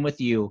we found with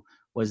you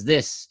was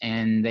this,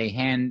 and he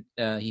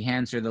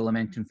hands her the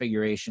lament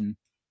configuration,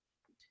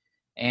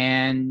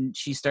 and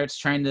she starts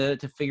trying to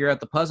figure out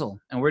the puzzle.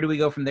 And where do we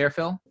go from there,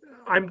 Phil?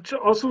 I'm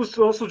also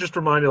just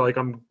reminded, like,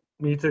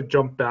 need to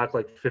jump back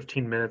like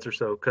 15 minutes or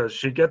so because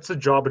she gets a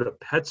job at a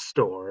pet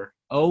store.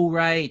 Oh,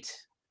 right.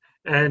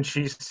 And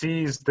she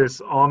sees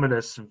this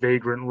ominous,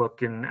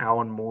 vagrant-looking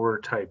Alan Moore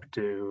type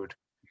dude.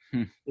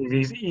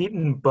 He's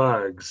eating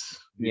bugs.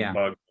 Yeah.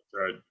 Bugs,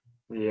 right.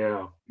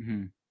 Yeah.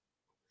 Mm-hmm.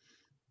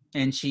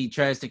 And she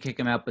tries to kick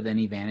him out, but then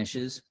he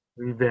vanishes.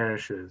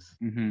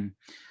 Mm-hmm.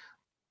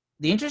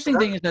 The interesting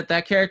thing is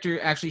that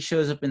character actually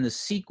shows up in the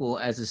sequel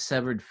as a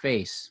severed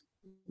face.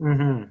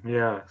 Mm-hmm.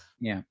 Yeah.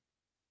 Yeah.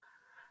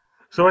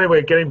 So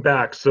anyway, getting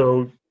back.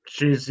 So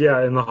she's,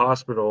 in the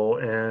hospital,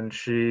 and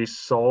she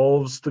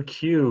solves the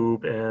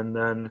cube, and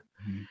then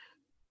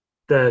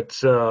that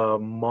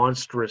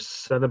monstrous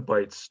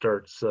Cenobite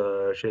starts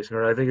chasing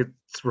her. I think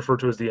it's referred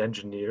to as the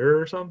engineer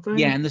or something.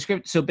 Yeah, in the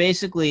script. So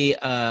basically,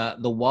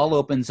 the wall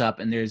opens up,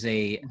 and there's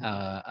a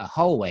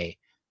hallway,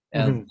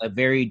 a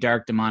very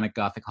dark, demonic,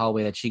 gothic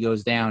hallway that she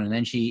goes down, and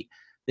then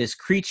this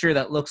creature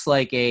that looks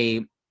like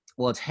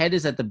its head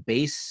is at the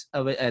base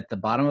of it, at the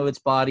bottom of its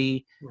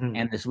body,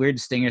 and this weird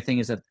stinger thing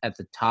is at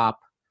the top.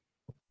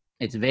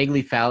 It's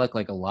vaguely phallic,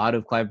 like a lot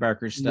of Clive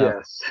Barker's stuff.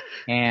 Yes.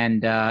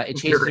 And it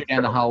chases her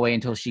down the hallway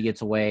until she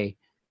gets away.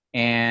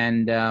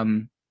 And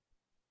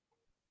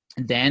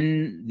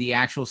then the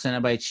actual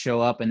Cenobites show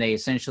up, and they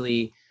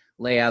essentially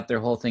lay out their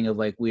whole thing of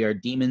like, we are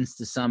demons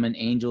to some and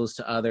angels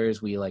to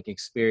others. We like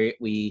explore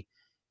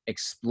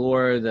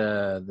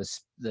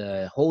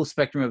the whole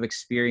spectrum of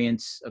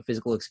experience, of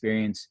physical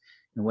experience,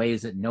 in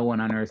ways that no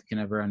one on Earth can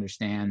ever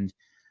understand.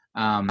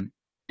 And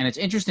it's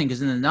interesting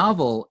because in the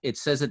novel, it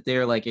says that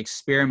they're like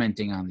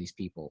experimenting on these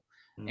people.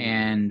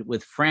 And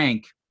with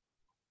Frank,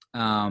 he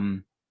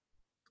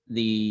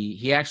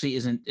actually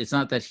isn't. It's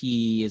not that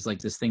he is like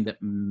this thing that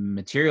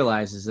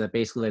materializes. That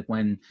basically, like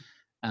when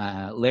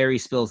Larry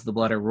spills the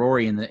blood at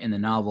Rory in the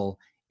novel,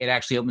 it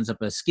actually opens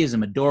up a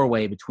schism, a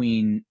doorway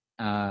between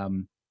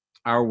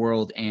our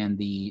world and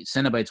the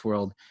Cenobites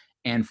world.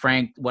 And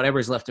Frank,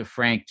 whatever's left of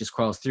Frank, just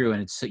crawls through,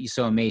 and he's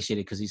so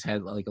emaciated because he's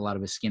had like a lot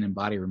of his skin and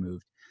body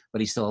removed,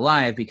 but he's still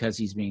alive because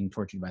he's being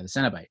tortured by the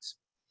Cenobites.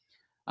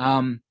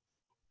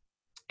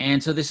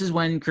 And so this is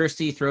when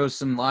Kirsty throws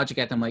some logic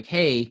at them, like,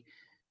 "Hey,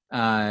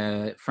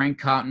 Frank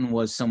Cotton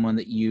was someone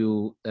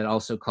that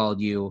also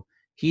called you.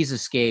 He's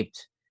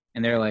escaped."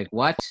 And they're like,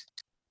 "What?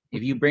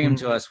 If you bring him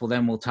to us, well,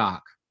 then we'll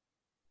talk."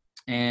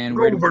 And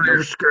nobody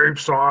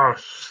escapes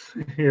us.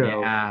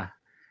 Yeah,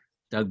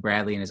 Doug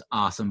Bradley in his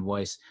awesome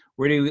voice.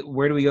 Where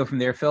do we go from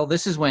there, Phil?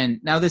 This is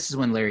when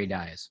Larry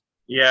dies.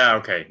 Yeah.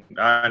 Okay.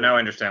 Now I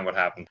understand what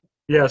happened.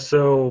 Yeah.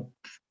 So,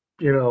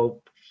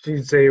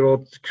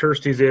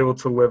 Kirsty's able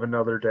to live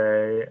another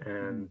day,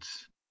 and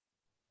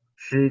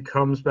she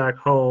comes back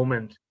home,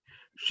 and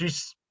she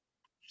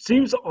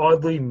seems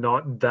oddly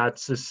not that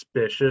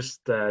suspicious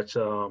that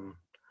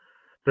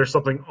there's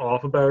something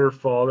off about her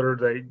father,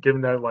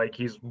 given that like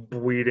he's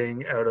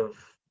bleeding out of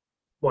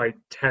like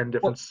 10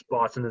 different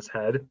spots in his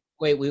head.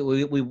 Wait,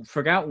 we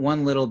forgot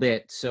one little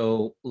bit.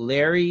 So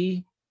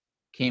Larry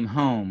came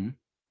home,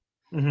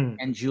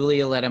 and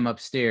Julia let him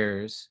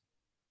upstairs,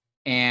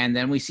 and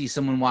then we see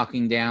someone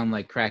walking down,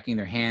 like cracking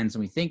their hands,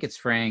 and we think it's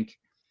Frank,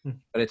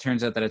 but it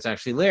turns out that it's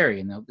actually Larry,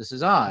 and this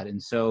is odd.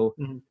 And so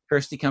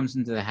Kirsty comes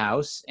into the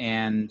house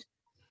and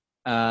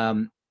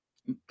runs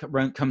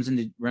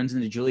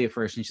into Julia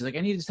first, and she's like, "I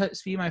need to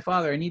speak to my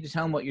father. I need to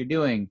tell him what you're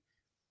doing."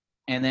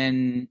 And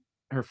then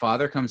her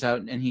father comes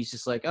out, and he's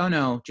just like, "Oh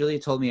no, Julia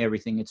told me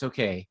everything. It's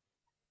okay.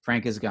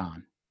 Frank is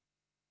gone."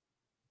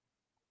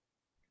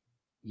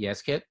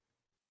 Yes, Kit?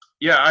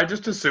 Yeah, I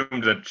just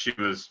assumed that she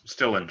was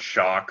still in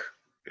shock,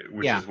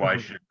 which is why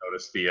she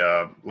noticed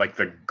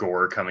the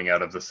gore coming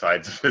out of the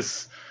sides of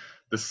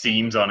the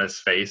seams on his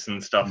face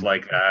and stuff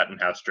like that, and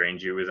how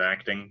strange he was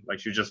acting. Like,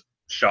 she was just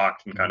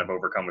shocked and kind of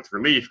overcome with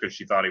relief because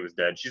she thought he was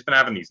dead. She's been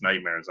having these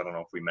nightmares. I don't know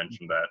if we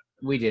mentioned that.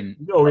 We didn't.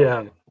 Oh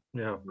yeah.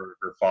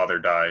 Her father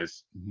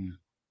dies.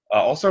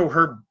 Also,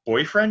 her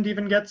boyfriend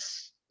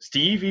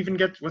Steve even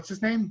gets, what's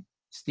his name?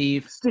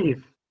 Steve.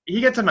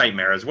 He gets a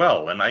nightmare as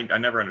well, and I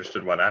never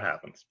understood why that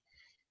happens.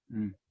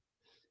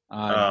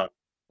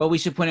 But we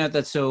should point out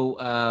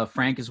that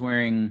Frank is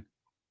wearing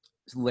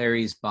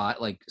Larry's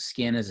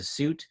skin as a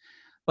suit.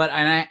 But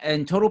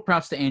and total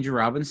props to Andrew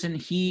Robinson.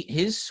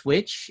 His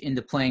switch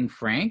into playing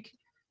Frank,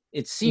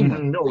 it's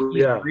seamless.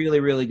 He's really,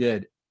 really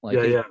good.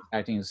 His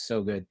acting is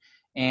so good.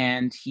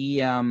 And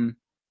he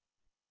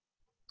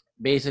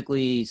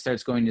basically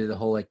starts going to the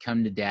whole like,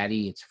 come to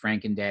daddy, it's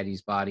Frank and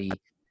daddy's body.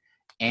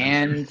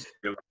 And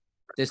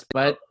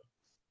but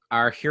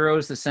our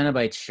heroes, the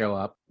Cenobites, show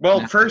up.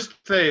 Well, first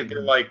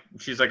they're like,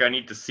 she's like, "I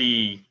need to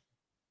see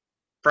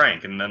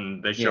Frank," and then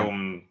they show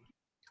him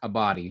a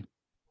body.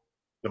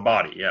 The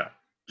body, yeah.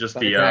 Just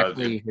but it's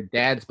actually her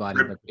dad's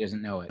body, but she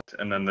doesn't know it.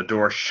 And then the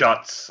door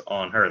shuts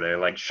on her. They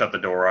like shut the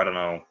door. I don't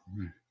know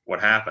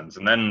what happens.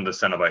 And then the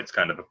Cenobites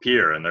kind of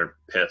appear, and they're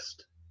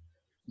pissed.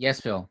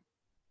 Yes, Phil.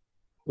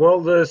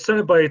 Well, the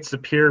Cenobites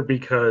appear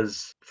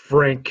because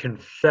Frank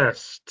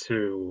confessed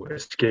to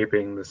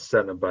escaping the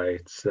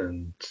Cenobites,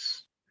 and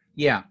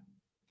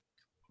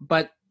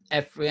but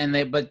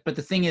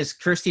the thing is,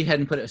 Kirsty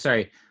hadn't put it.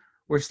 Sorry,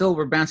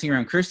 we're bouncing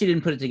around. Kirsty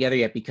didn't put it together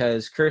yet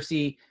because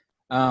Kirsty,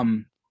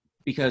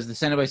 because the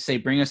Cenobites say,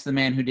 "Bring us the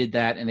man who did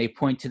that," and they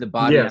point to the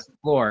body on the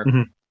floor.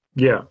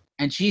 Yeah,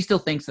 and she still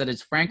thinks that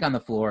it's Frank on the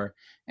floor,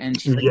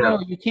 and she's like, "No,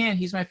 you can't.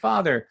 He's my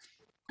father."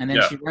 And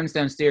then she runs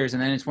downstairs,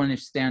 and then it's when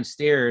it's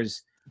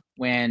downstairs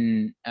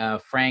when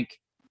Frank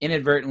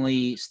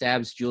inadvertently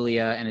stabs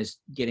Julia and is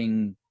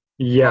getting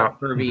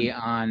pervy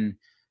on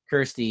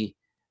Kirsty,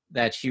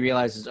 that she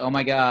realizes, "Oh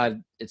my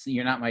God,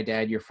 you're not my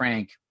dad, you're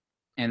Frank."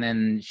 And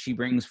then she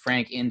brings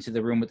Frank into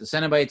the room with the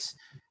Cenobites,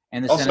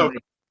 and the Cenobites.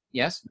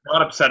 Yes?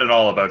 Not upset at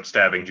all about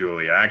stabbing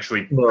Julia.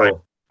 Actually,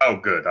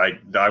 good.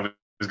 I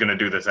was going to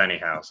do this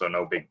anyhow, so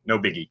no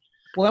biggie.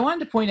 Well, I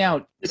wanted to point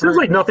out... It sounds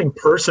like nothing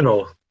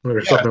personal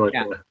or something like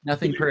that.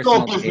 Nothing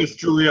personal. It's all business,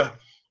 Julia.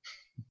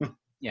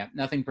 Yeah,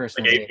 nothing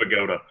personal. Like Abe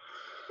Vigoda.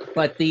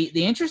 But the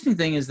interesting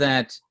thing is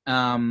that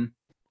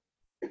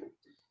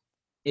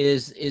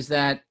is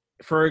that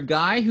for a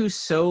guy who's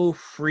so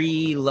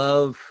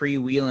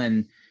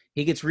freewheeling,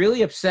 he gets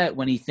really upset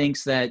when he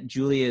thinks that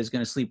Julia is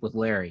going to sleep with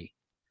Larry.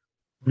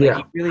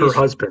 Her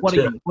husband. What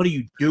are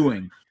you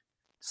doing,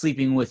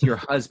 sleeping with your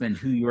husband,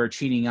 who you are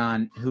cheating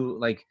on? Who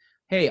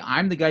hey,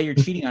 I'm the guy you're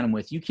cheating on him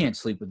with. You can't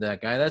sleep with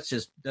that guy. That's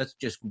just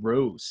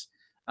gross.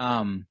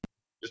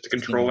 Just a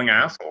controlling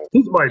asshole.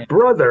 He's my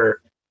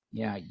brother.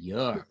 Yeah,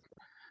 yuck.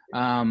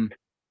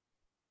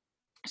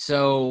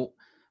 So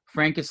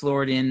Frank gets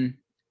lured in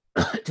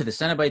to the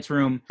Cenobites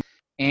room,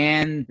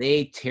 and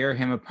they tear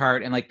him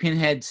apart. And like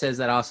Pinhead says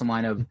that awesome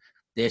line of,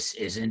 "This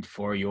isn't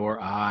for your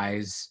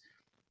eyes."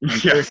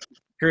 And Yes.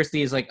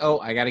 Kirsty is like, "Oh,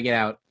 I got to get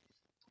out."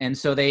 And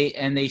so they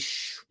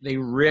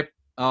rip.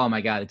 Oh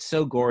my God, it's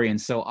so gory and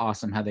so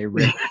awesome how they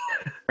rip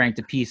Frank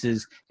to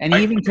pieces. And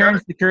he even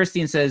turns to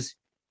Kirsty and says,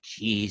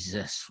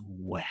 "Jesus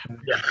wept."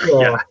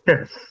 Yeah.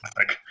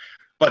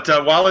 But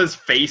while his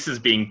face is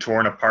being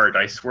torn apart,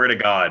 I swear to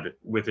God,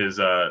 with his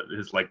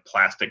like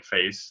plastic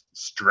face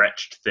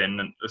stretched thin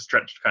and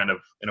stretched kind of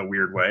in a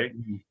weird way,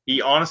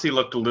 he honestly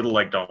looked a little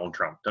like Donald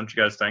Trump. Don't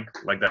you guys think?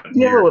 Like that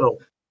Yeah, a little.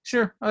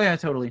 Sure. Oh yeah,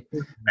 totally.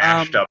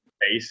 mashed up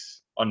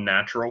face,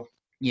 unnatural.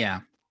 Yeah.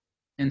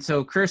 And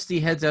so Kirsty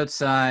heads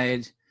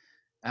outside,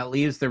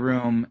 leaves the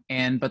room,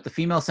 but the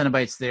female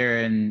Cenobite's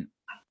there, and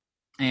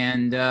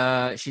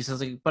she says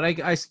like, "But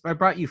I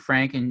brought you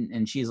Frank,"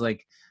 and she's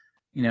like,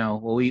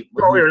 well,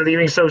 you're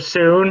leaving so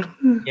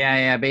soon.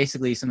 Yeah,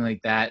 basically something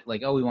like that.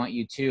 Like, oh, we want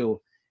you too.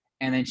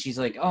 And then she's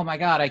like, oh my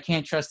God, I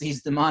can't trust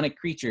these demonic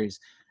creatures.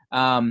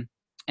 And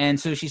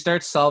so she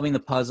starts solving the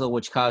puzzle,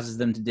 which causes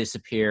them to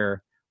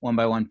disappear one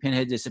by one.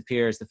 Pinhead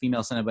disappears. The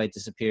female Cenobite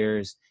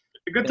disappears.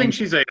 The good thing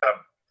she's a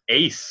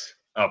ace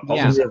puzzle.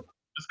 Yeah.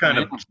 Just kind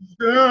of.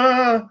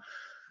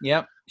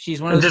 Yep.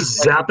 She's one of those.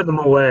 Just zapping them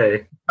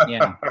away.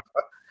 Yeah.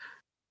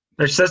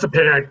 And she says to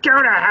Pinhead, "Go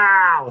to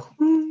hell."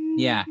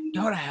 Yeah.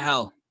 Go to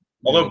hell.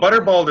 Although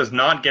Butterball does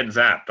not get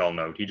zapped, I'll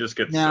note. He just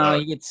gets... No,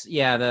 he gets...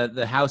 Yeah,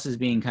 the house is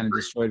being kind of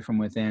destroyed from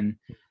within.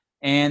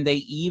 And they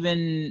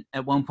even...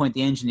 At one point,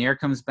 the engineer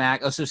comes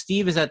back. Oh, so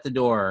Steve is at the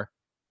door.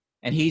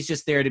 And he's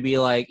just there to be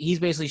like... He's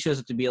basically shows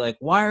up to be like,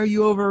 why are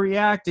you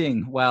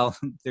overreacting? Well,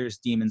 there's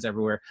demons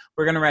everywhere.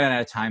 We're going to run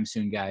out of time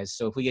soon, guys.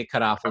 So if we get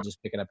cut off, we'll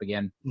just pick it up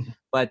again.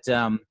 But...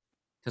 And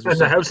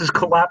the house is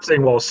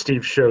collapsing while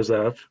Steve shows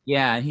up.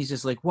 Yeah, and he's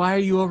just like, why are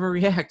you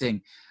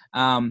overreacting?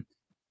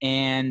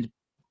 And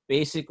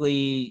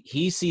basically,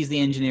 he sees the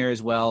engineer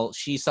as well.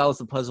 She solves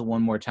the puzzle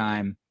one more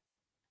time,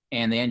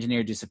 and the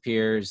engineer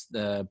disappears.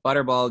 The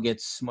Butterball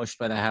gets smushed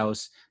by the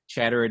house.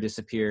 Chatterer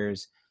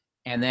disappears.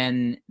 And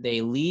then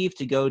they leave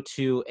to go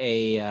to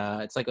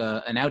it's like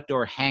an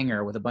outdoor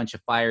hangar with a bunch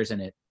of fires in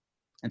it.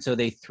 And so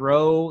they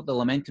throw the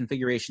lament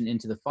configuration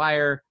into the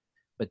fire,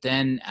 but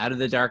then out of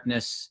the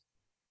darkness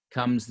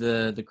comes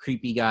the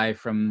creepy guy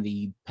from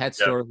the pet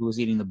store who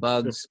was eating the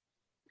bugs.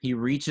 He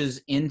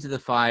reaches into the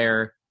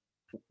fire,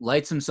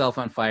 lights himself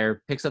on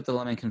fire, picks up the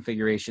lament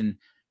configuration,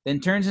 then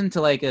turns into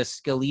like a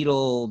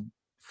skeletal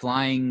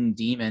flying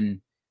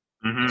demon.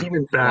 Mm-hmm.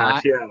 Demon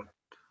bat, yeah.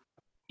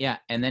 Yeah,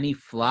 and then he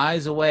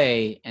flies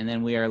away, and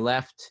then we are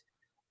left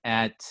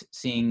at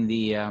seeing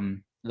the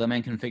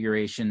lament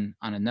configuration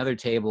on another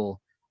table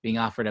being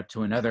offered up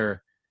to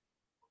another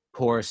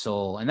poor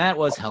soul, and that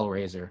was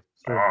Hellraiser.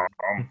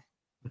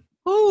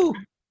 Woo!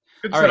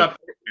 Good All setup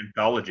for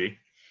anthology.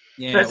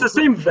 Yeah, it's the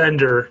same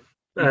vendor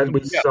that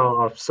we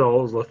saw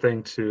sold the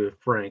thing to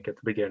Frank at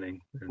the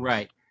beginning.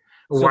 Right.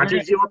 What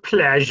is your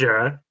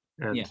pleasure?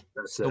 And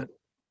that's it.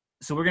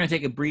 So we're going to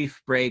take a brief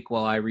break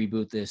while I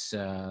reboot this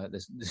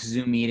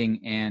Zoom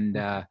meeting, and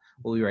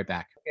we'll be right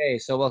back. Okay,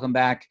 so welcome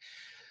back.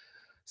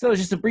 So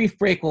just a brief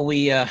break while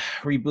we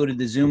rebooted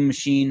the Zoom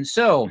machine.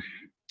 So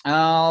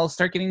I'll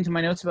start getting into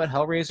my notes about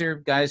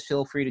Hellraiser. Guys,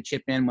 feel free to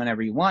chip in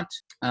whenever you want.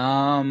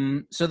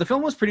 So the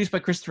film was produced by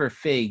Christopher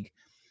Figg.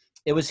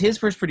 It was his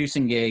first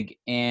producing gig,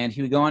 and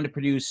he would go on to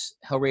produce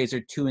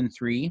Hellraiser 2 and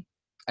 3,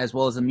 as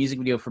well as a music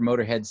video for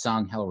Motorhead's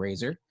song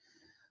Hellraiser.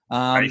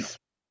 Nice.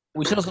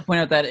 We should also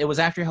point out that it was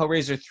after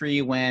Hellraiser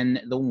 3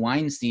 when the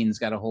Weinsteins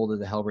got a hold of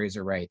the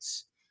Hellraiser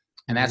rights.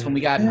 And that's when we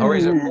got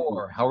Hellraiser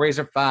 4,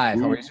 Hellraiser 5,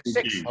 Hellraiser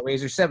 6,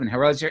 Hellraiser 7,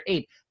 Hellraiser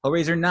 8,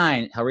 Hellraiser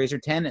 9,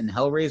 Hellraiser 10, and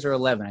Hellraiser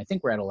 11. I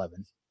think we're at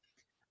 11.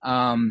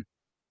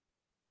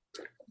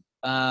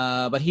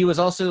 But he was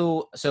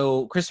also...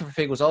 So Christopher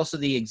Figg was also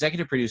the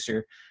executive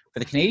producer for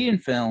the Canadian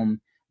film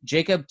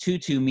Jacob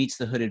Tutu Meets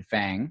the Hooded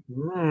Fang.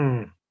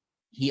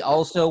 He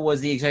also was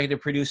the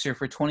executive producer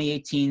for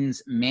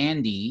 2018's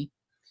Mandy.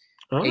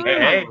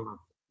 Hey.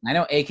 I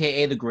know,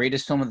 a.k.a. the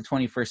greatest film of the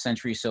 21st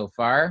century so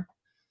far.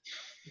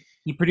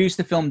 He produced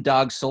the film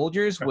Dog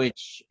Soldiers,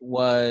 which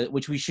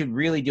we should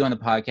really do on the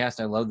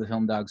podcast. I love the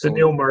film Dog Soldiers. The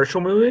Neil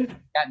Marshall movie?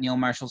 Yeah, Neil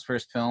Marshall's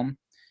first film.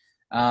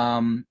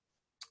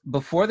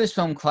 Before this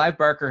film, Clive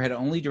Barker had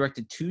only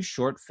directed 2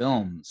 short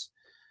films.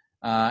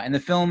 And the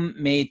film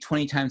made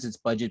 20 times its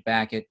budget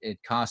back. It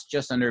cost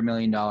just under $1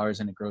 million,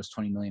 and it grossed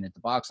 $20 million at the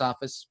box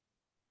office.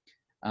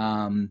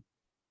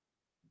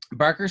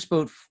 Barker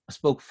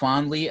spoke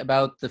fondly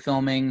about the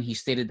filming. He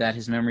stated that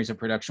his memories of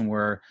production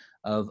were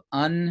of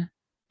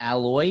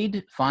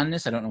unalloyed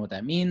fondness. I don't know what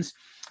that means.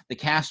 The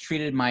cast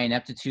treated my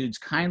ineptitudes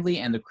kindly,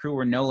 and the crew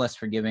were no less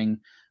forgiving.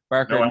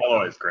 Barker, no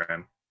alloys,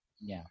 Graham.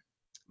 Yeah.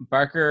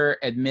 Barker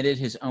admitted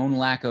his own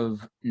lack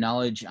of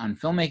knowledge on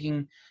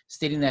filmmaking,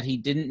 stating that he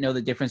didn't know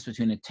the difference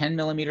between a 10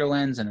 millimeter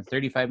lens and a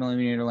 35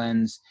 millimeter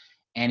lens.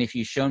 And if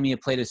you showed me a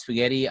plate of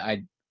spaghetti,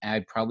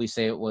 I'd probably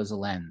say it was a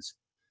lens.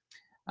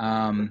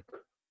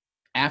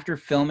 After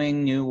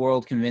filming, New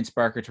World convinced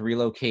Barker to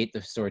relocate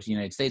the story to the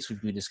United States,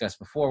 which we discussed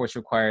before, which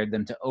required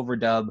them to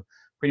overdub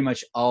pretty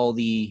much all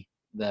the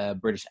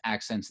British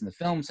accents in the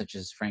film, such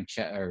as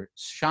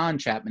Sean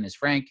Chapman as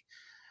Frank.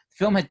 The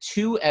film had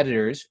 2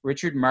 editors,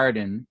 Richard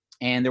Marden,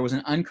 and there was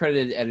an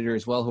uncredited editor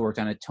as well who worked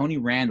on it, Tony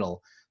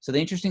Randall. So the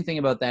interesting thing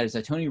about that is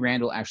that Tony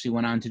Randall actually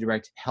went on to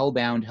direct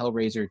Hellbound,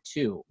 Hellraiser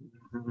 2.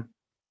 Mm-hmm.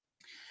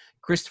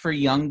 Christopher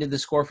Young did the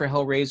score for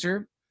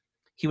Hellraiser.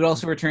 He would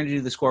also return to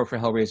do the score for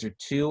Hellraiser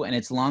 2, and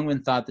it's long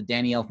been thought that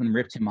Danny Elfman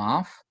ripped him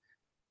off.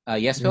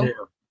 Yes, Phil? Yeah.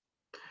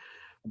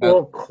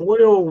 Well,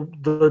 Coil,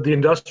 the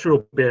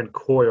industrial band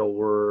Coil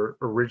were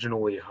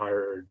originally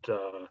hired.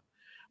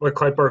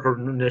 Clive Barker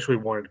initially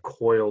wanted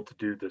Coil to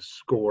do the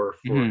score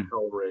for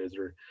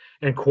Hellraiser,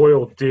 and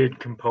Coil did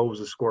compose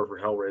the score for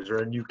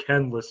Hellraiser, and you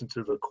can listen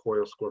to the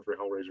Coil score for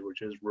Hellraiser,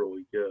 which is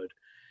really good.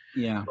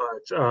 Yeah.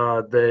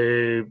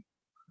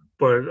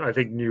 But I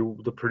think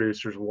the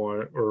producers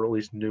wanted, or at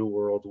least New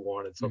World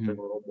wanted something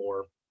a little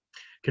more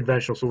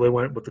conventional, so they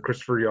went with the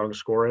Christopher Young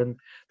score, and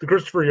the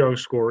Christopher Young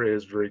score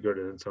is very good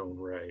in its own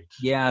right.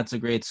 Yeah, it's a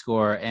great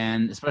score,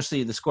 and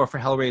especially the score for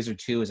Hellraiser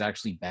 2 is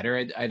actually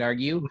better, I'd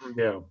argue.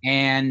 Yeah.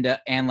 And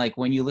like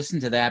when you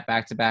listen to that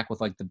back to back with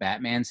like the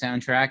Batman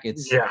soundtrack,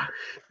 it's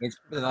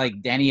like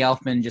Danny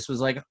Elfman just was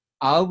like,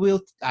 I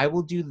will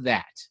do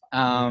that.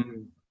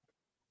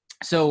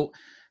 So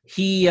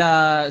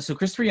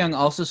Christopher Young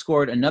also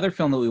scored another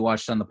film that we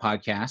watched on the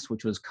podcast,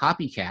 which was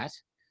Copycat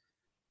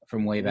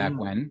from way back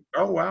when.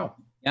 Oh, wow.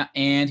 Yeah,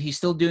 and he's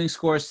still doing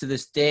scores to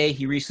this day.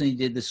 He recently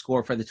did the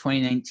score for the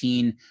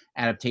 2019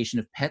 adaptation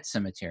of Pet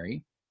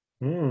Sematary.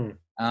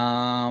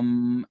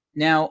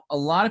 Now, a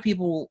lot of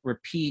people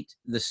repeat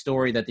the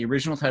story that the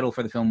original title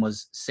for the film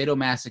was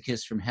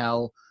Sadomasochist from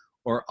Hell,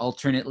 or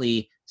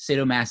alternately,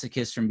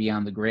 Sadomasochist from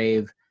Beyond the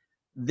Grave.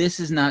 This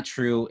is not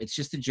true. It's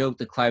just a joke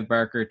that Clive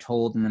Barker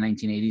told in the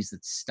 1980s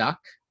that stuck.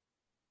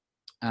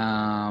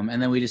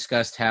 And then we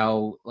discussed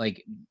how,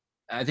 like,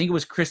 I think it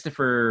was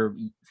Christopher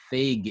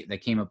Feig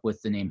that came up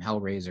with the name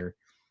Hellraiser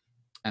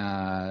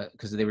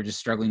because they were just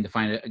struggling to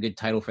find a good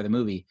title for the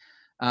movie.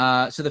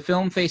 So the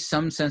film faced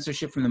some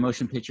censorship from the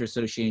Motion Picture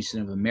Association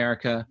of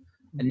America.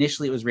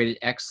 Initially, it was rated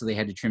X, so they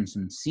had to trim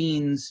some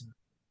scenes.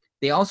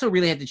 They also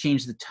really had to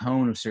change the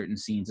tone of certain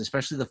scenes,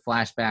 especially the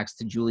flashbacks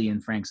to Julie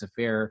and Frank's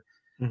affair.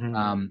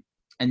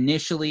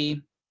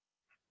 Initially,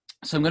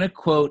 so I'm going to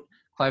quote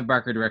Clive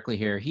Barker directly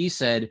here. He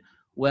said,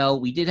 "Well,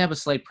 we did have a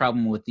slight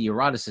problem with the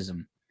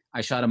eroticism. I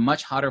shot a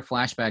much hotter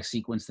flashback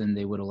sequence than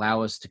they would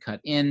allow us to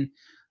cut in.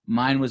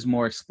 Mine was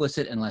more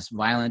explicit and less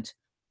violent.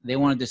 They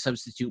wanted to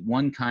substitute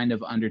one kind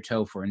of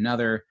undertow for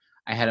another.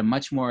 I had a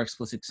much more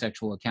explicit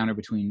sexual encounter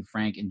between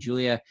Frank and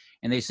Julia,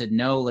 and they said,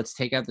 no, let's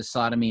take out the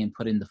sodomy and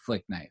put in the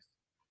flick knife."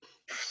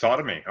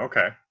 Sodomy,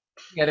 okay.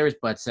 Yeah, there was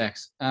butt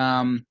sex.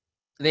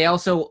 They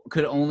also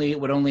would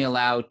only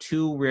allow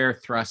 2 rare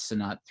thrusts and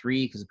not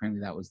 3, because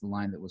apparently that was the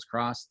line that was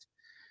crossed.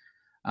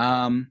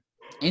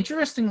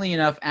 Interestingly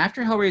enough,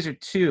 after Hellraiser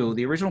 2,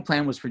 the original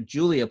plan was for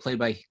Julia, played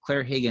by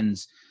Claire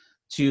Higgins,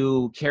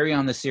 to carry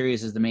on the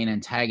series as the main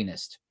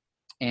antagonist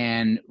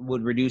and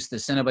would reduce the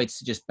Cenobites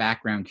to just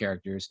background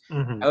characters.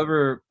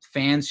 However,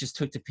 fans just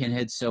took to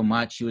Pinhead so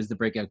much. He was the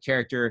breakout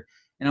character.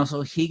 And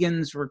also,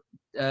 Higgins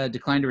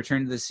declined to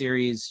return to the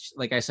series.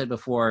 Like I said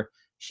before,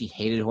 she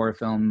hated horror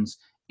films,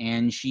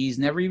 and she's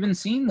never even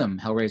seen them,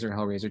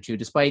 Hellraiser 2,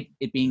 despite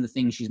it being the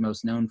thing she's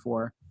most known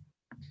for.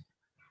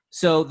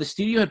 So the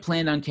studio had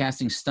planned on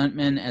casting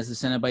stuntmen as the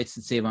Cenobites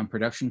to save on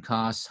production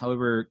costs.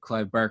 However,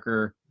 Clive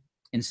Barker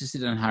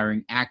insisted on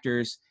hiring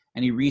actors,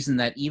 and he reasoned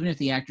that even if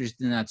the actors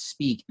did not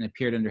speak and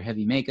appeared under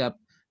heavy makeup,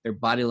 their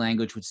body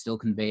language would still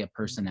convey a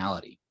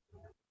personality.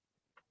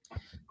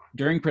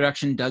 During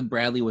production, Doug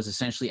Bradley was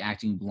essentially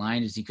acting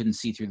blind as he couldn't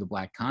see through the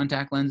black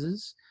contact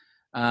lenses.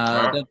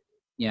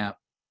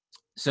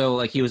 So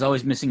like he was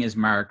always missing his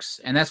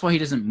marks, and that's why he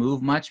doesn't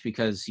move much,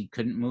 because he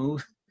couldn't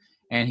move.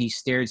 And he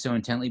stared so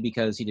intently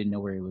because he didn't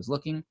know where he was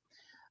looking.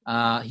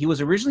 He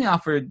was originally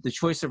offered the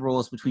choice of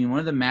roles between one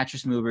of the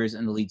mattress movers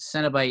and the lead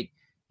Cenobite.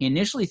 He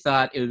initially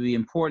thought it would be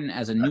important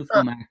as a new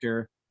film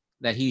actor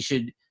that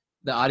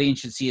the audience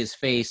should see his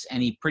face,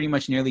 and he pretty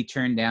much nearly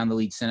turned down the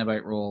lead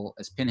Cenobite role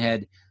as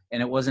Pinhead.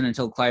 And it wasn't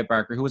until Clive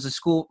Barker, who was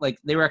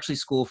they were actually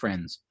school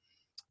friends,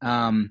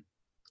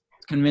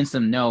 convinced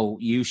him, no,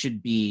 you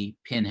should be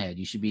Pinhead.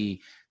 You should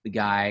be the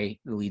guy,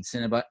 the lead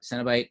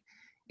Cenobite.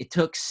 It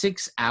took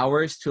 6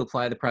 hours to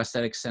apply the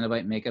prosthetic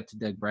Cenobite makeup to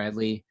Doug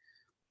Bradley.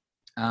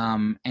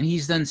 And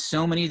he's done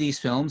so many of these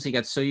films, he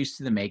got so used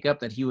to the makeup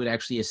that he would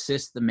actually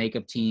assist the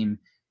makeup team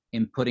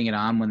in putting it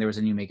on when there was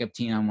a new makeup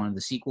team on one of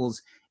the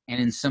sequels. And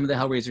in some of the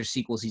Hellraiser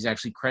sequels, he's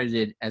actually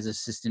credited as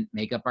assistant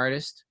makeup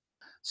artist.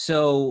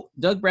 So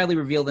Doug Bradley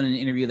revealed in an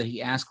interview that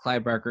he asked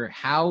Clive Barker,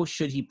 how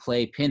should he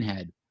play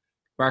Pinhead?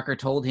 Barker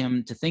told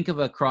him to think of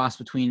a cross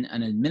between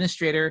an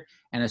administrator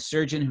and a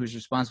surgeon who's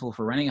responsible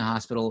for running a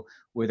hospital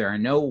where there are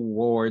no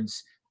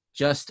wards,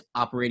 just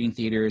operating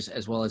theaters,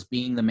 as well as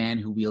being the man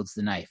who wields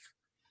the knife.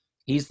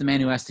 He's the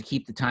man who has to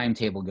keep the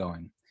timetable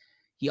going.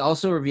 He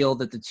also revealed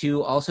that the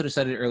two also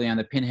decided early on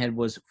that Pinhead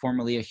was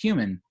formerly a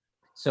human.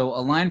 So a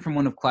line from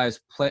one of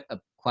Clive's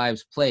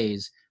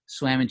plays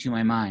swam into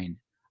my mind.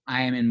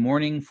 I am in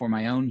mourning for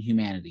my own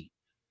humanity.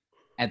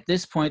 At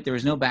this point, there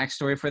was no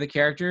backstory for the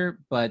character,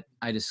 but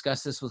I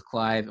discussed this with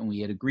Clive, and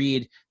we had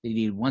agreed that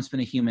he had once been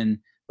a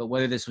human, but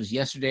whether this was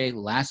yesterday,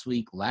 last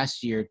week,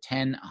 last year,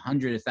 10,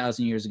 100,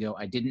 1,000 years ago,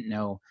 I didn't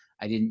know.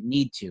 I didn't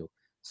need to.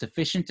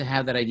 Sufficient to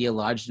have that idea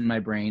lodged in my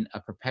brain, a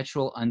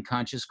perpetual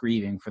unconscious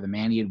grieving for the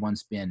man he had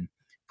once been,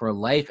 for a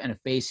life and a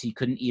face he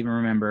couldn't even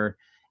remember,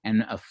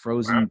 and a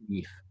frozen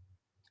grief.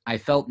 I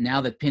felt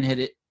now that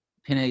Pinhead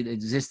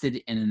existed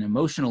in an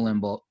emotional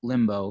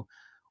limbo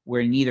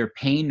where neither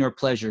pain nor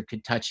pleasure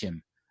could touch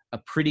him. A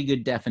pretty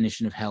good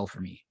definition of hell for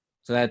me.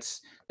 So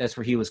that's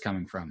where he was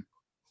coming from.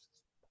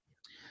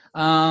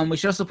 We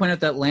should also point out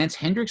that Lance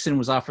Hendrickson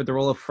was offered the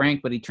role of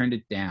Frank, but he turned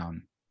it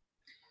down.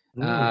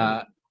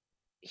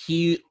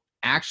 He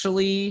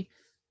actually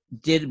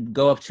did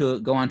go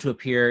on to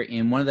appear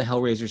in one of the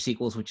Hellraiser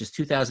sequels, which is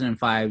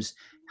 2005's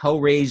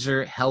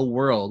Hellraiser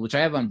Hellworld, which I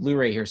have on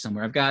Blu-ray here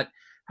somewhere. I've got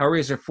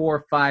Hellraiser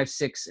 4, 5,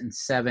 6, and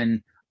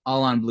 7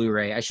 all on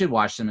Blu-ray. I should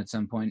watch them at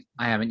some point.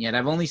 I haven't yet.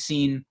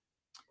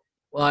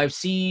 I've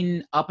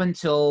seen up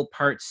until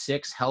part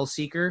 6,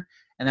 Hellseeker,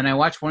 and then I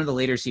watched one of the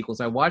later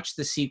sequels. I watched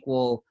the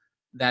sequel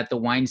that the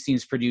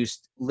Weinsteins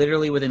produced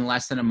literally within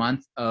less than a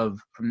month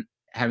from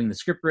having the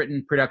script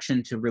written,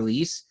 production to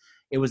release.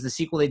 It was the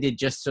sequel they did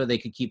just so they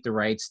could keep the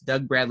rights.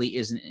 Doug Bradley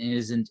isn't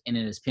in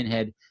it as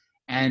Pinhead,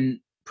 and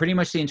pretty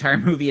much the entire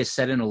movie is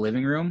set in a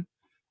living room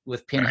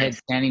with Pinhead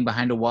standing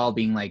behind a wall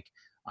being like,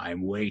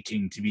 "I'm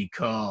waiting to be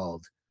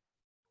called."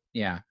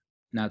 Yeah,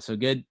 not so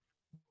good.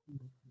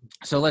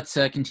 So let's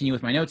continue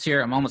with my notes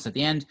here. I'm almost at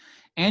the end.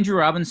 Andrew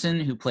Robinson,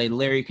 who played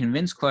Larry,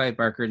 convinced Clive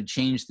Barker to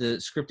change the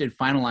scripted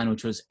final line,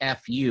 which was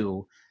 "F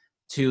you,"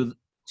 to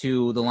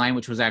the line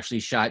which was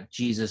actually shot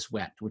 "Jesus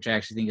wept," which I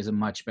actually think is a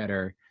much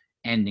better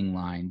ending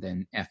line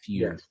than "F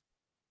you." Yes.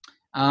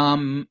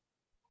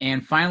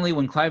 And finally,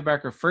 when Clive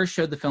Barker first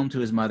showed the film to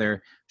his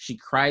mother, she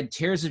cried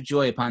tears of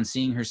joy upon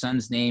seeing her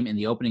son's name in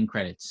the opening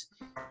credits.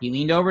 He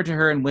leaned over to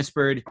her and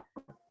whispered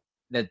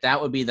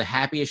that would be the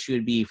happiest she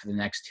would be for the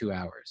next 2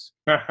 hours.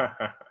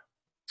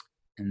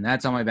 And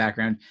that's all my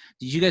background.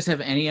 Did you guys have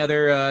any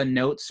other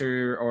notes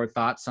or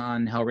thoughts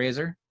on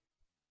Hellraiser?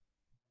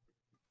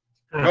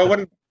 Well,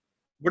 what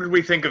did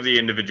we think of the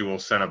individual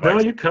Cenobites? No,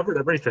 you covered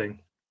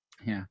everything.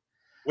 Yeah.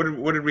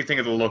 What did we think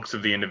of the looks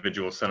of the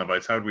individual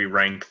Cenobites? How did we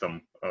rank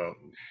them?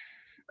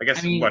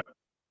 What?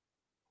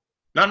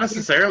 Not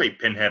necessarily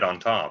Pinhead on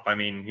top. I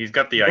mean, he's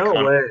got the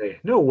iconic...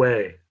 No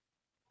way.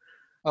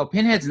 Oh,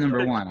 Pinhead's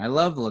number one. I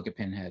love the look of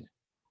Pinhead.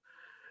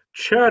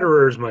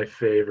 Chatterer's my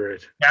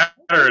favorite.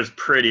 Chatterer is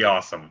pretty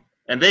awesome.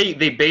 And they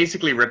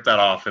basically ripped that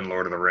off in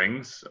Lord of the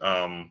Rings.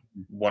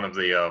 One of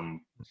the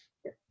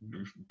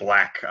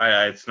black...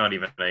 it's not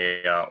even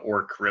a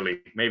orc, really.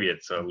 Maybe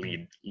it's a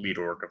lead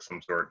orc of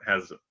some sort.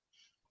 Has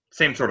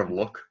same sort of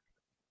look.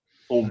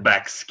 Old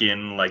back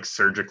skin, like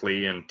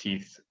surgically, and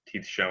teeth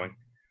showing.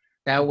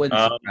 That wouldn't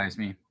surprise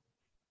me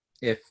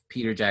if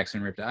Peter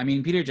Jackson ripped it. I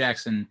mean, Peter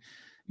Jackson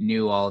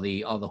knew all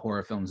the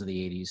horror films of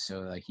the 80s,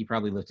 so like he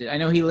probably lifted. I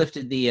know he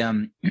lifted the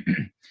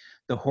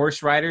the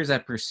horse riders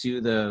that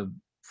pursue the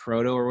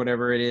Frodo or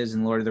whatever it is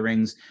in Lord of the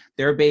Rings.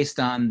 They're based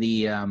on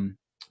the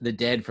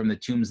dead from the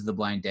Tombs of the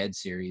Blind Dead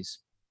series.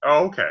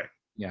 Oh, okay.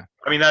 Yeah.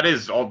 I mean,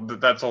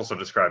 that's also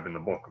described in the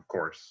book, of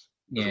course.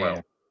 Yeah. As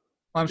well.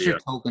 Well, I'm sure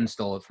Tolkien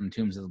stole it from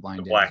Tombs of the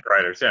Blind Dead. Black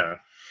Riders, yeah.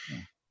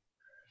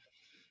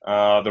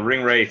 The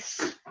Ring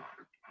Wraiths.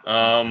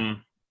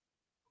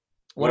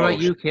 What about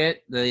you,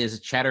 Kit?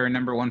 Is Chatterer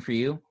number one for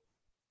you?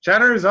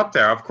 Chatterer is up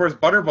there. Of course,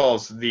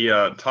 Butterball's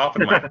the top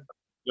of my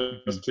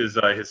just his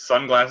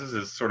sunglasses,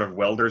 his sort of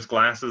welder's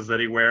glasses that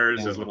he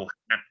wears, his little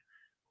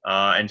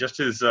hat, and just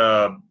his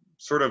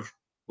sort of,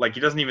 like, he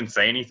doesn't even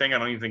say anything. I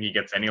don't even think he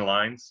gets any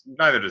lines.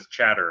 Neither does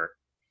Chatterer.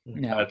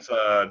 No.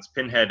 It's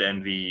Pinhead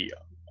and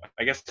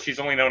I guess she's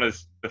only known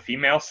as the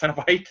female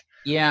Cenobite.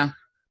 Yeah.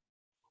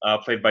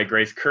 Played by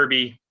Grace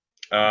Kirby.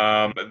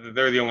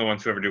 They're the only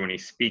ones who ever do any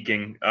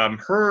speaking.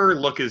 Her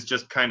look is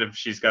just kind of,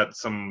 she's got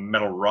some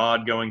metal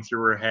rod going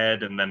through her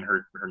head, and then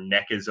her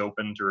neck is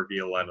open to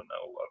reveal, I don't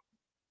know,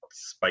 a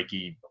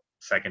spiky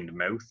second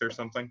mouth or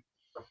something.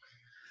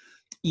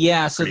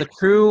 Yeah, so the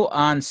crew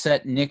on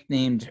set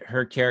nicknamed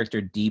her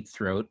character Deep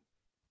Throat.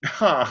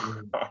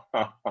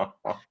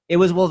 It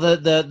was, well,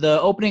 the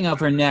opening of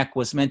her neck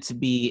was meant to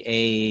be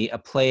a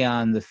play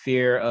on the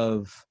fear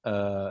of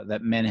that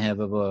men have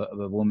of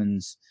a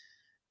woman's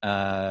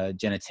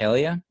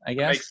genitalia, I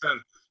guess. Makes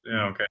sense.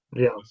 Yeah, okay.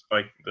 Yeah.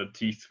 Like the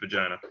teeth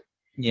vagina.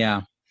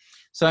 Yeah.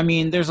 So, I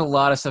mean, there's a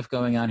lot of stuff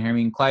going on here. I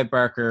mean, Clive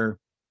Barker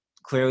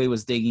clearly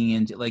was digging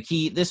into, like,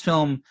 this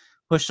film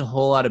pushed a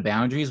whole lot of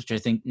boundaries, which I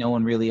think no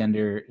one really and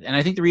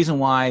I think the reason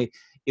why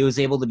it was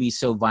able to be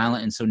so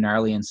violent and so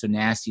gnarly and so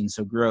nasty and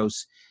so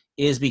gross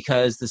is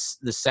because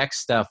the sex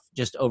stuff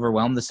just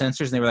overwhelmed the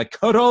censors, and they were like,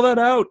 cut all that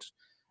out,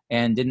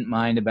 and didn't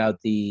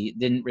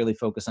really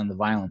focus on the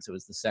violence. It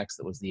was the sex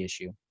that was the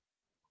issue.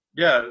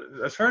 Yeah,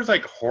 as far as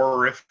like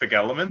horrific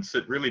elements,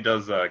 it really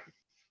does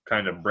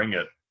kind of bring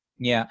it.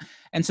 Yeah.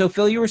 And so,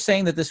 Phil, you were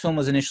saying that this film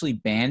was initially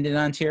banned in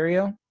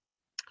Ontario?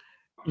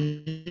 Yeah,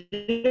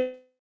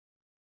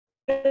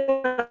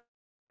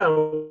 it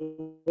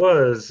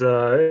was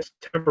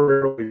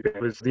temporarily.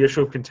 It was the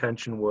issue of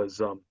contention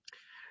was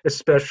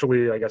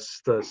especially, I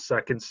guess, the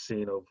second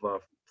scene of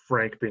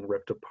Frank being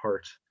ripped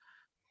apart,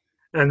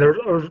 and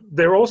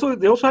they also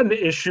had an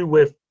issue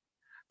with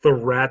the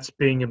rats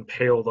being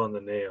impaled on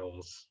the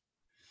nails.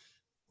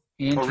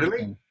 Oh,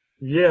 really?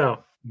 Yeah.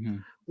 Mm-hmm.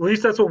 At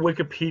least that's what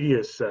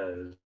Wikipedia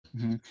says.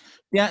 Mm-hmm.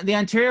 Yeah, the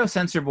Ontario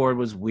Censor Board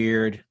was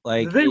weird.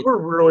 Like they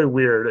were really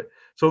weird.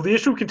 So the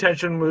issue of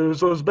contention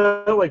was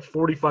about like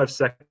 45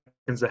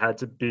 seconds that had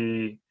to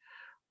be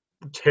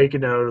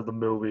taken out of the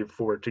movie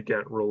for it to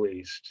get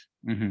released.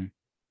 Mm-hmm.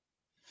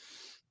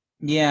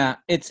 Yeah,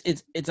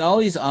 it's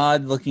always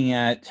odd looking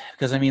at,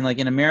 because I mean, like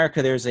in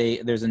America, there's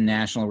a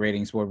national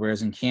ratings board,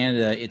 whereas in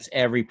Canada, it's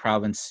every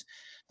province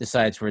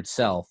decides for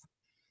itself.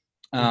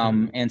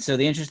 And so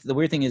the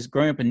weird thing is,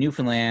 growing up in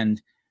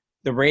Newfoundland,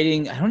 the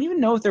rating, I don't even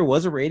know if there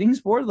was a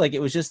ratings board. Like,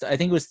 it was just, I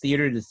think it was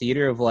theater to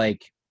theater of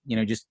like,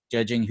 just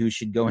judging who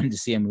should go in to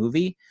see a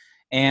movie.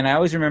 And I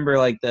always remember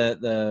like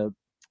the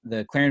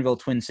Clarenville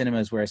Twin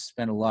Cinemas, where I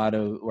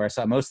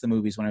saw most of the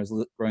movies when I was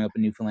growing up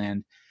in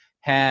Newfoundland,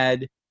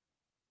 had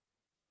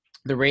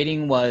the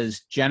rating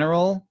was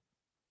general,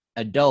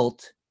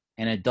 adult,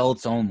 and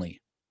adults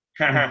only.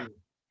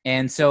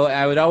 And so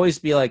I would always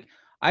be like,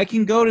 I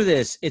can go to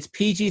this. It's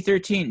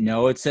PG-13.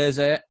 No, it says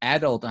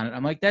adult on it.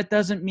 I'm like, that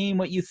doesn't mean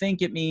what you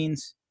think it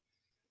means.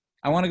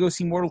 I want to go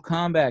see Mortal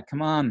Kombat.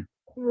 Come on.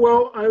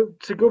 Well,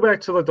 to go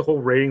back to like the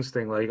whole ratings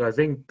thing, like I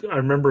think I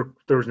remember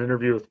there was an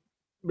interview with,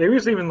 maybe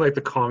it's even like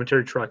the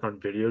commentary track on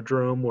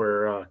Videodrome,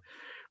 where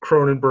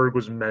Cronenberg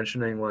was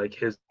mentioning like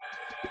his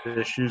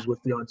issues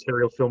with the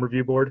Ontario Film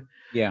Review Board.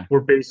 Yeah.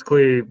 Where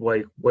basically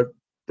like what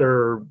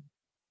their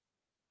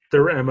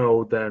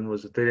MO then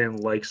was that they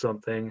didn't like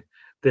something,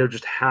 they would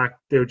just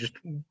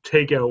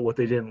take out what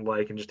they didn't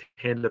like and just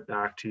hand it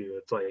back to you.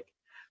 It's like,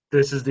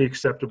 this is the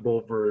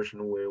acceptable version.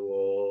 We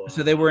will.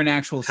 So they were an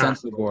actual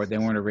censor board. They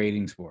weren't a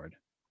ratings board.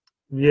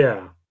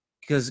 Yeah.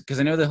 Because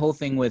I know the whole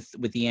thing with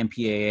the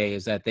MPAA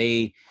is that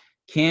they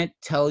can't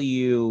tell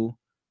you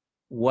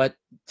what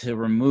to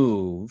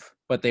remove,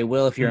 but they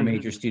will if you're a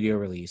major studio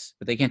release.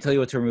 But they can't tell you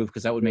what to remove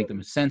because that would make them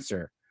a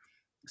censor.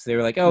 So they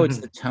were like, oh, it's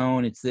the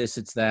tone, it's this,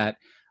 it's that.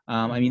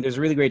 I mean, there's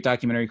a really great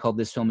documentary called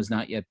 "This Film Is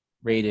Not Yet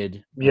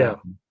Rated."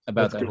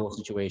 About that whole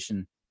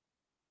situation.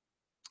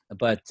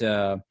 But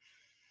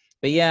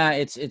yeah,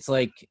 it's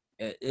like,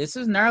 this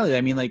is gnarly.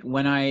 I mean, like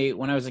when I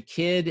was a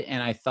kid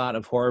and I thought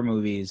of horror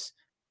movies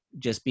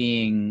just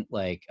being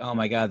like, oh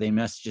my God, they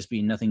must just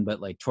be nothing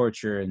but like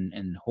torture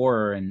and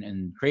horror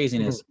and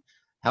craziness.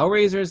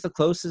 Hellraiser is the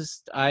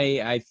closest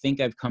I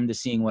think I've come to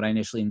seeing what I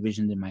initially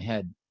envisioned in my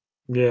head.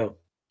 Yeah.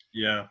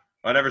 Yeah.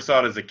 I never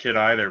saw it as a kid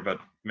either, but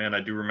man,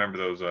 I do remember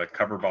those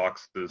cover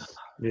boxes.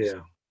 Yeah.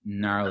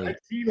 Gnarly. I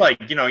see, like,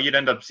 you'd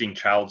end up seeing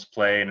Child's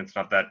Play, and it's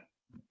not that.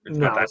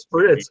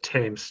 It's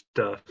tame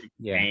stuff.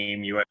 Yeah.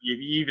 Tame. You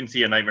even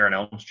see a Nightmare on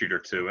Elm Street or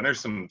two, and there's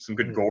some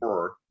good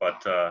gore,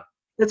 but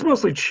it's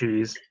mostly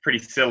cheese. It's pretty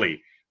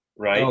silly,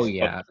 right? Oh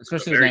yeah, but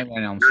especially with Nightmare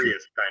on Elm Street.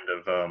 Kind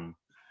of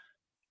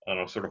I don't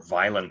know, sort of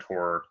violent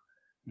horror.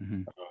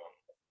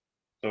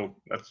 So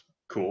that's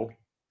cool.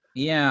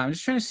 Yeah, I'm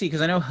just trying to see,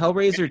 because I know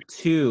Hellraiser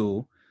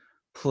 2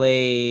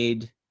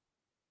 played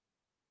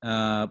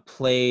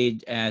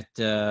at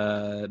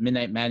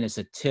Midnight Madness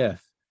at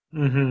TIFF.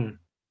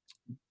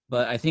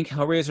 But I think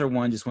Hellraiser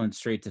 1 just went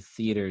straight to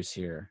theaters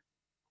here.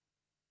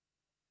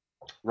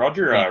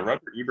 Roger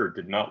Ebert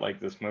did not like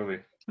this movie.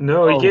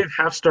 No, he gave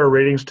half-star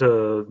ratings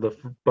to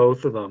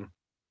both of them.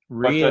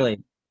 Really?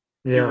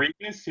 Yeah. Read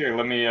this here.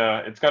 Let me.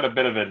 It's got a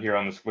bit of it here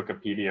on this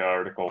Wikipedia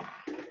article.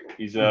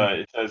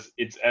 It says,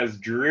 it's as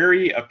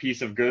dreary a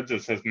piece of goods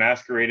as has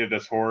masqueraded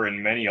as horror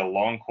in many a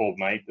long cold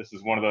night. This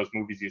is one of those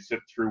movies you sit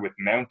through with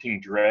mounting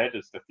dread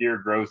as the fear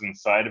grows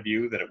inside of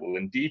you that it will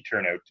indeed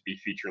turn out to be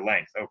feature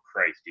length. Oh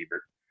Christ,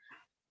 Ebert.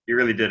 He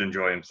really did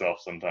enjoy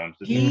himself sometimes.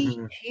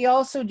 He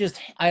also just,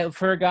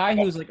 for a guy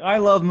who's like, I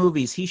love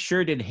movies, he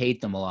sure did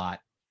hate them a lot.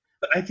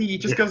 But I think he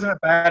just goes in a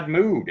bad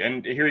mood.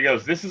 And here he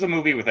goes. This is a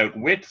movie without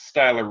wit,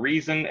 style, or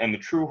reason, and the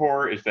true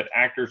horror is that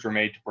actors were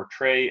made to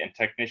portray and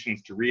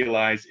technicians to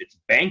realize its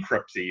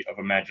bankruptcy of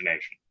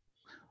imagination.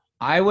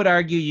 I would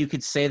argue you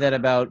could say that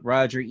about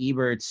Roger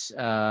Ebert's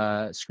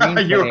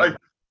screenplay.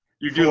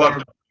 You do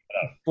love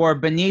for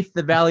Beneath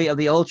the Valley of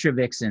the Ultra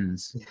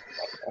Vixens.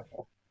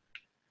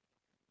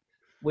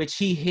 Which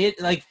he hid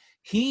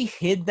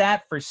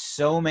that for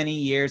so many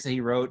years that he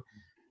wrote,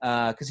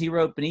 because he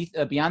wrote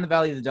Beyond the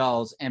Valley of the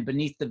Dolls and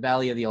Beneath the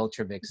Valley of the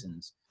Ultra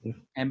Vixens,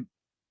 and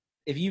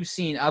if you've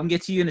seen, I'll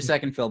get to you in a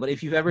second, Phil, but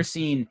if you've ever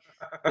seen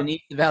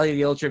Beneath the Valley of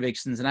the Ultra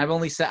Vixens, and I've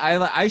only said,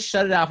 I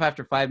shut it off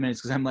after 5 minutes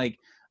because I'm like,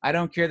 I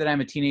don't care that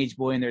I'm a teenage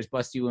boy and there's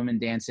busty women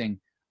dancing.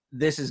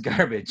 This is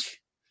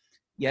garbage.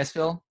 Yes,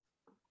 Phil?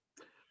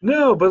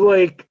 No, but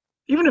like,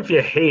 even if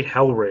you hate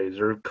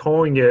Hellraiser,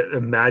 calling it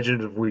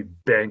imaginatively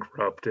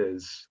bankrupt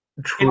is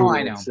truly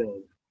I know.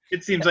 insane.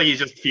 It seems like he's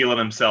just feeling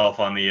himself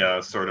on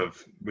the sort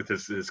of with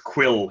his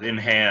quill in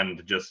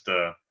hand. Just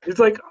It's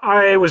like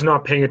I was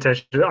not paying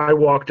attention. I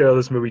walked out of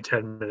this movie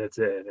 10 minutes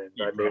in, and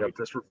I made up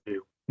this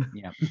review.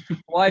 Yeah.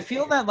 Well, I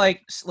feel that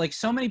like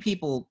so many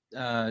people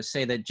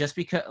say that just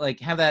because like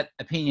have that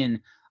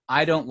opinion,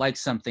 I don't like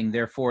something,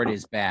 therefore it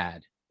is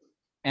bad,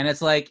 and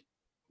it's like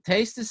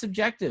taste is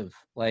subjective.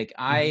 Like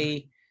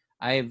I've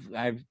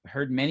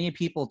heard many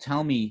people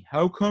tell me,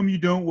 how come you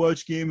don't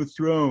watch Game of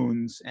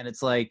Thrones? And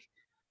it's like,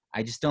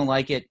 I just don't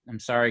like it. I'm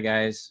sorry,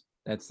 guys.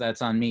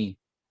 That's on me.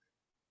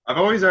 I've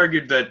always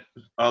argued that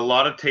a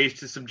lot of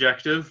taste is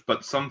subjective,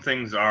 but some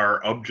things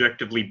are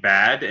objectively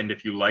bad, and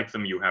if you like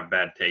them, you have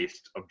bad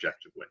taste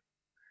objectively.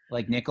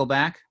 Like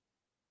Nickelback?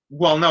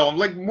 Well, no,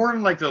 like more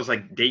than like those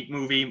like date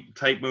movie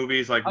type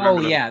movies. Like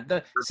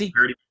See,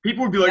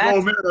 people would be like,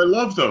 "Oh man, I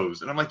love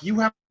those," and I'm like, "You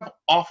have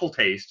awful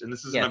taste, and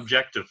this is an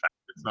objective fact."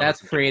 It's not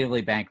that's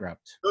creatively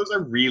bankrupt. Those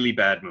are really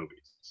bad movies.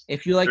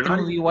 If you like the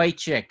movie White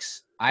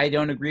Chicks, I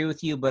don't agree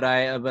with you, but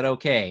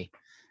okay.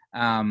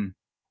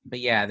 But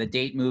yeah, the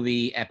date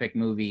movie, epic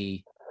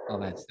movie, all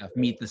that stuff.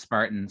 Meet the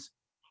Spartans.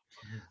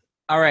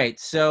 All right,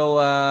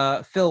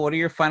 so Phil, what are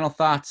your final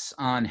thoughts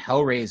on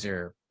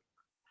Hellraiser?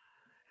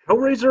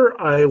 Hellraiser,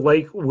 I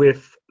like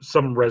with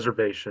some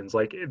reservations.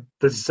 Like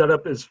the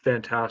setup is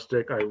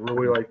fantastic. I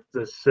really like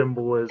the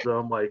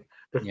symbolism, like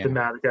the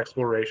thematic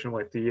exploration,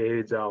 like the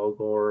AIDS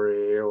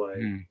allegory,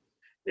 like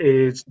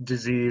AIDS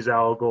disease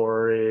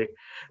allegory.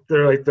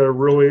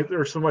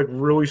 There's some like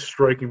really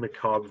striking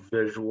macabre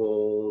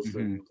visuals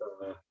and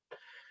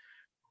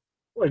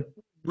like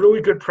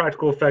really good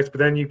practical effects. But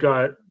then you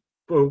contrast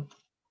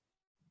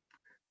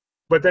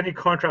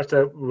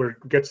that where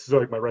it gets to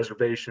like my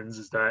reservations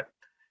is that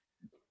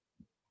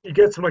you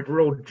get some like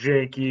real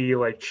janky,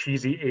 like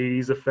cheesy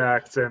 80s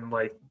effects, and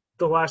like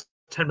the last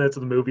 10 minutes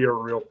of the movie are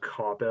a real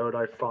cop out,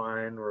 I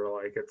find, where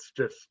like it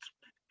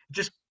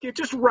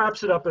just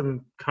wraps it up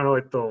in kind of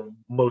like the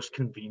most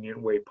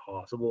convenient way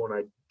possible, and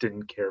I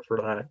didn't care for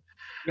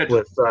that.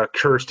 With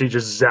Kirsty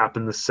just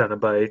zapping the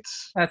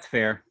Cenobites. That's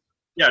fair.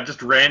 Yeah,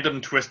 just random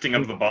twisting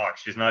of the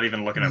box. She's not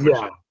even looking at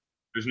what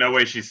there's no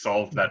way she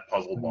solved that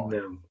puzzle box.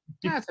 No.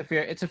 Yeah,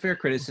 it's a fair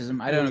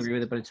criticism. I don't agree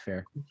with it, but it's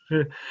fair.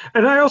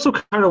 And I also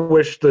kind of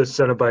wish the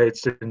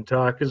Cenobites didn't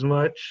talk as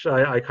much.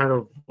 I kind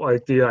of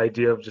like the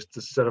idea of just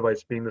the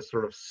Cenobites being this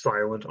sort of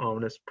silent,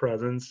 ominous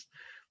presence.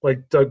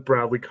 Like Doug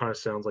Bradley kind of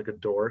sounds like a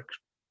dork.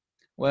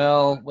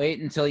 Well, wait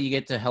until you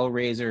get to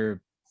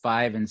Hellraiser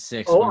 5 and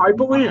 6. Oh, I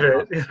believe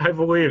it. I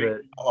believe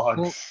it.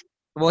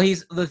 Well,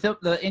 he's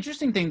the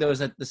interesting thing though is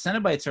that the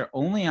Cenobites are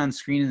only on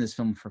screen in this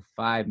film for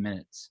 5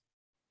 minutes.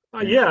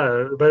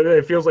 Yeah, but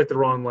it feels like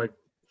they're on like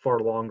far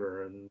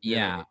longer. And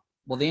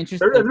well, the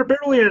interesting they're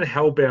barely in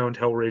Hellbound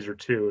Hellraiser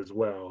 2 as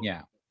well.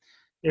 Yeah,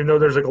 even though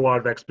there's like a lot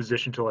of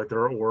exposition to like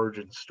their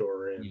origin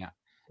story.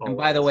 And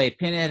by the way,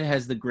 Pinhead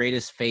has the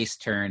greatest face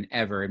turn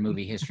ever in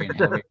movie history in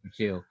Hellraiser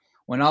 2.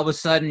 When all of a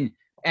sudden,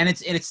 and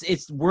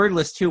it's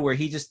wordless too, where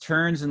he just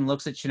turns and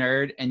looks at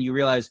Chernard, and you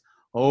realize,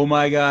 oh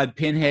my God,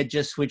 Pinhead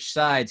just switched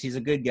sides. He's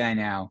a good guy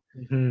now,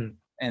 and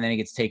then he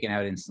gets taken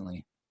out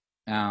instantly.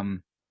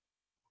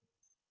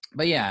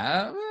 But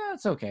yeah,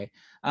 it's okay.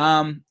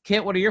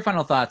 Kit, what are your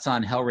final thoughts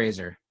on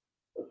Hellraiser?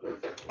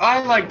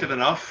 I liked it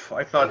enough.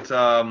 I thought,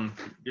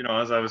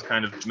 as I was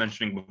kind of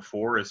mentioning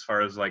before, as far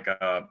as like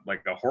a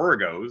horror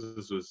goes,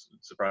 this was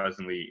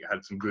surprisingly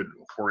had some good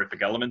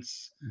horrific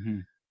elements.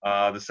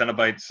 The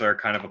Cenobites are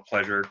kind of a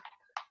pleasure.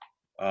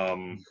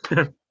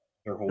 Their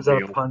whole Is that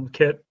deal. a pun,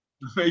 Kit?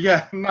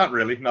 Yeah, not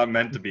really, not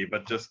meant to be,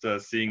 but just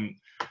seeing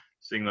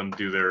them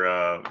do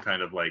their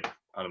kind of like,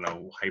 I don't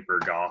know, hyper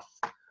goth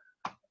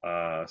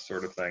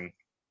sort of thing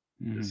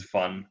is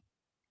fun.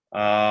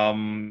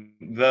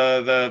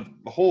 The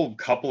whole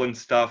couple and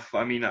stuff,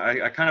 I mean,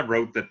 I kind of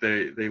wrote that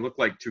they look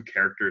like two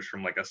characters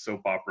from like a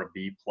soap opera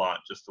B plot,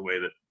 just the way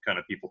that kind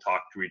of people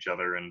talk to each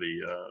other, and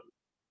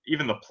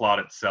even the plot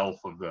itself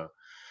of the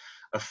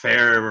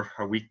affair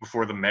a week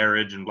before the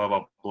marriage and blah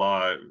blah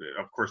blah.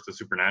 Of course the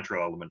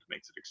supernatural element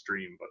makes it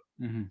extreme, but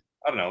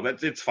I don't know,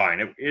 it's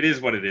fine. It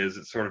is what it is.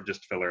 It's sort of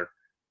just filler,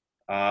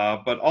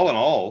 but all in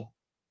all,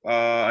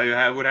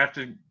 I would have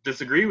to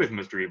disagree with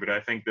Mr. Ebert. I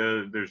think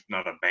there's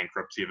not a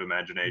bankruptcy of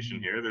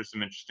imagination here. There's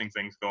some interesting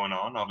things going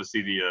on.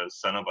 Obviously, the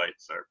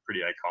Cenobites are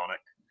pretty iconic.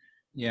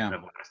 Yeah.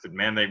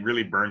 Man, they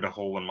really burned a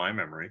hole in my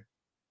memory.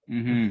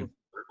 Certainly.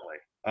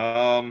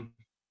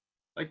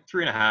 Like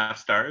 3.5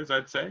 stars,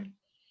 I'd say.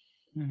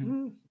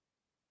 Okay.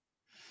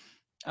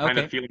 Kind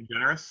of feeling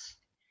generous.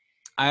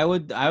 I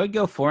would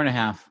go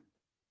 4.5.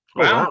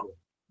 Wow.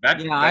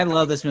 I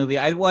love this movie.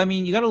 I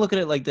mean, you got to look at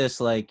it like this,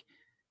 like.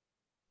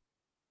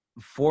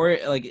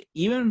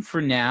 Even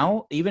for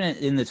now, even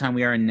in the time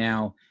we are in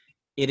now,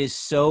 it is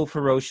so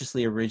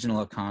ferociously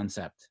original a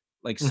concept.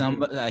 Like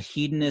a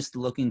hedonist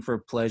looking for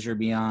pleasure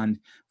beyond,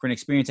 for an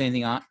experience,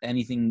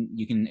 anything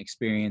you can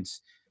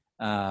experience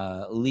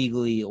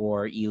legally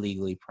or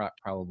illegally,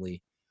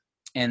 probably.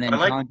 And then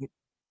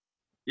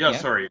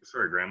sorry,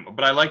 Graham.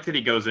 But I like that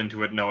he goes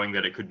into it knowing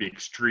that it could be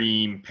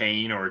extreme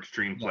pain or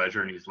extreme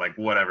pleasure, and he's like,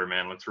 whatever,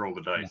 man, let's roll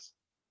the dice.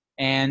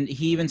 And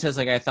he even says,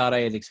 like, I thought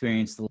I had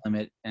experienced the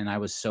limit, and I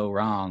was so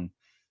wrong.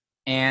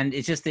 And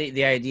it's just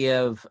the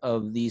idea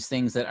of these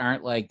things that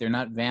aren't like, they're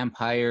not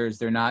vampires,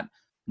 they're not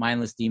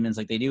mindless demons.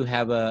 Like, they do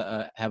have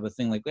a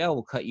thing like, well,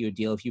 we'll cut you a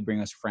deal if you bring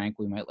us Frank,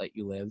 we might let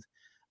you live.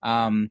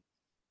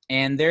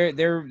 And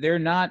they're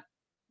not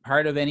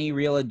part of any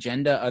real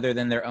agenda other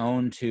than their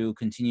own to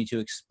continue to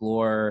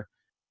explore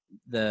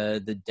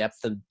the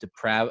depth of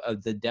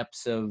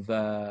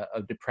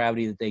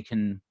depravity that they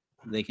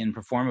can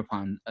perform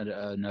upon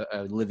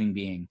a living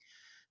being.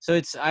 So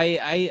it's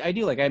I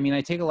do like, I mean,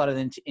 I take a lot of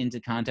it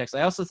into context.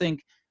 I also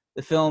think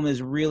the film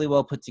is really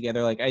well put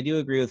together. Like, I do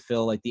agree with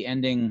Phil, like the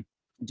ending,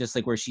 just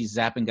like where she's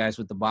zapping guys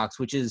with the box,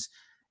 which is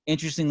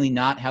interestingly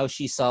not how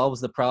she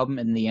solves the problem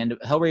in the end.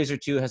 Hellraiser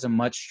 2 has a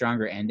much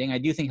stronger ending. I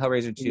do think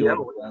Hellraiser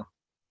 2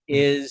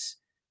 is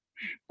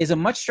a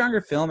much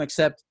stronger film,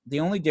 except the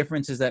only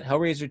difference is that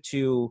Hellraiser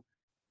 2,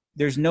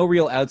 there's no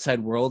real outside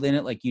world in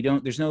it. Like,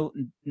 there's no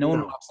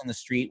one walks on the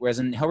street, whereas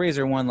in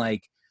Hellraiser 1,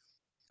 like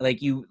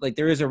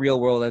there is a real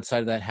world outside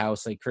of that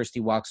house. Like, Kirsty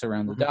walks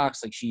around the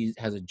docks, like she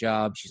has a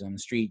job, she's on the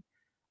street,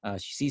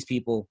 she sees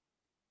people,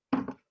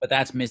 but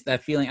that's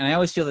that feeling. And I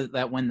always feel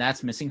that when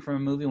that's missing from a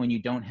movie, when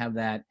you don't have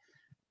that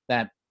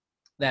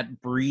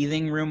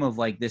breathing room of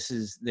like,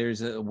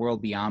 there's a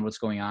world beyond what's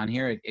going on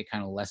here, it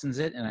kind of lessens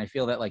it. And I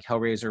feel that like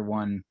Hellraiser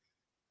 1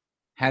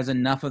 has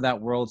enough of that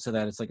world so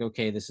that it's like,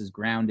 okay, this is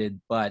grounded,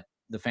 but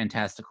the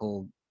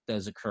fantastical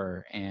does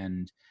occur.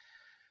 And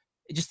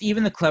just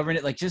even the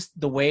cleverness, like just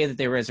the way that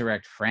they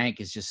resurrect Frank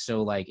is just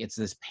so like, it's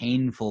this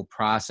painful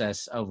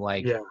process of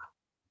like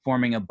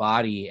forming a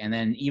body. And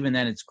then even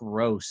then it's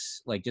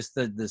gross, like just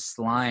the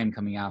slime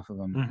coming off of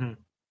him.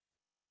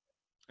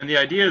 And the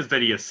idea is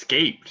that he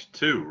escaped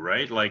too,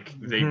 right? Like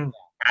they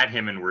had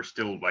him and were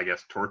still, I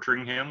guess,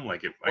 torturing him.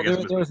 Like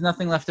there was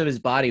nothing left of his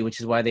body, which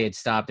is why they had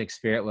stopped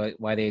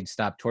why they had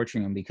stopped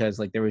torturing him, because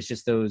like there was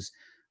just those,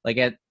 like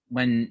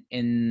when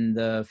in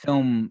the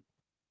film,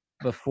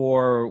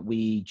 before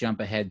we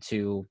jump ahead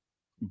to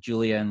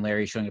Julia and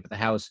Larry showing up at the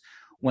house,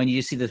 when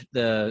you see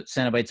the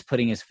Cenobites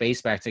putting his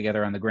face back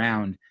together on the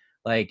ground,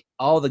 like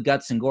all the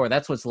guts and gore,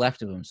 that's what's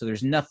left of him. So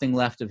there's nothing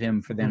left of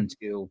him for them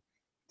to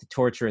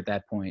torture at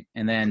that point.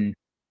 And then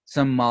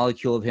some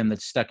molecule of him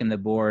that's stuck in the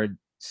board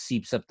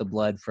seeps up the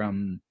blood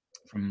from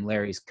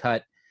Larry's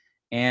cut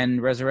and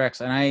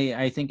resurrects. And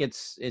I think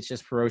it's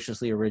just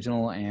ferociously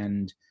original.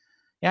 And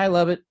yeah, I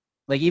love it.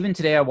 Like even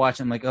today I watch,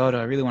 I'm like, oh, do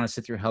I really want to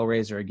sit through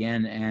Hellraiser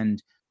again?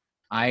 And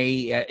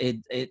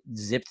it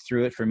zipped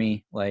through it for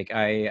me. Like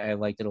I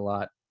liked it a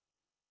lot.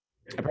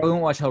 I probably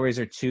won't watch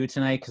Hellraiser 2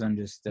 tonight because I'm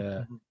just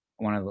I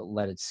want to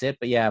let it sit.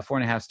 But yeah,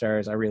 4.5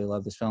 stars. I really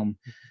love this film.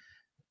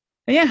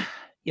 And yeah.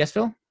 Yes,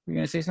 Phil? You're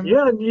going to say something?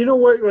 Yeah, you know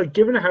what? Like,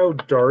 given how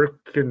dark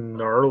and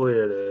gnarly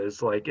it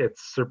is, like,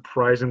 it's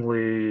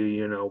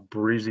surprisingly,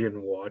 breezy and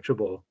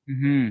watchable.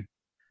 And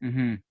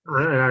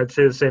I'd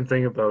say the same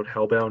thing about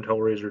Hellbound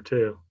Hellraiser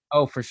 2.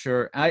 Oh, for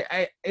sure.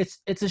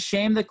 It's a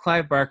shame that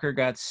Clive Barker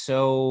got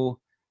so,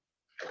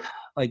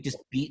 like, just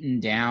beaten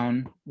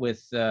down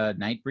with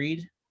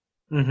Nightbreed.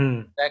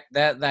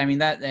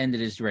 That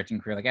ended his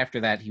directing career. Like,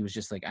 after that, he was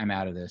just like, I'm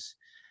out of this.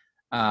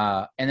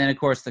 And then, of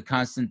course, the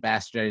constant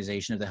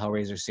bastardization of the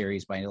Hellraiser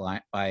series by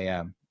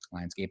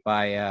Lionsgate,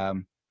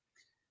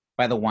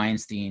 by the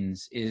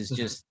Weinsteins is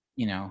just,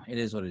 it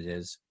is what it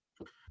is.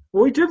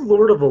 Well, we did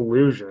Lord of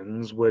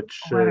Illusions, which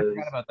I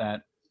forgot about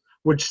that.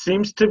 Which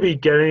seems to be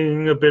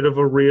getting a bit of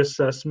a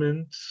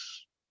reassessment.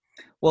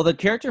 Well, the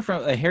character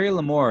from Harry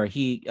Lamour,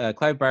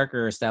 Clive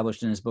Barker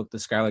established in his book, The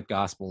Scarlet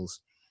Gospels,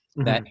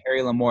 that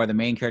Harry Lamour, the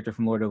main character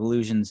from Lord of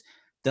Illusions,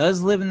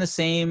 does live in the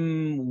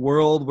same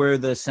world where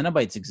the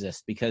Cenobites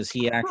exist, because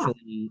he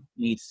actually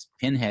meets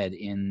Pinhead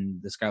in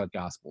the Scarlet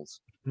Gospels.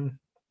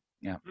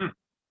 Yeah.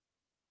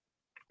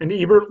 And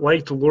Ebert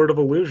liked Lord of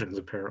Illusions,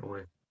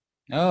 apparently.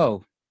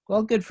 Oh,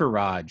 well, good for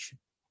Raj.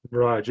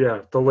 Raj,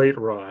 yeah, the late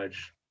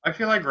Raj. I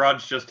feel like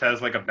Raj just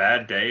has like a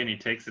bad day and he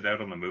takes it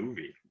out on the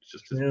movie. It's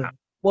just his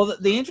Well,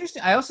 the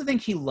interesting, I also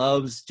think he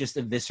loves just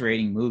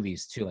eviscerating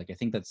movies too. Like I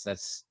think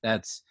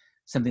that's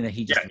something that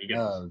he just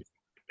loves.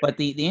 But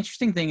the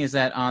interesting thing is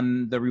that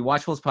on the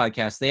Rewatchables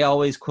podcast, they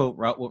always quote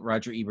what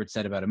Roger Ebert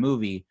said about a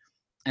movie.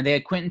 And they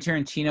had Quentin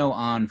Tarantino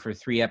on for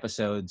 3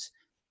 episodes.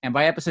 And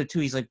by episode 2,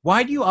 he's like,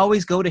 why do you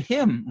always go to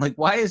him? Like,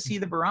 why is he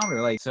the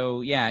barometer? Like,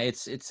 so yeah,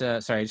 it's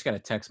sorry, I just got a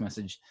text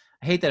message.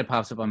 I hate that it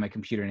pops up on my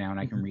computer now and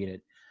I can read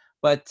it.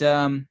 But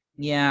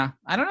yeah,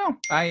 I don't know.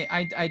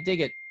 I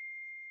dig it.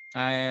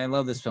 I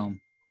love this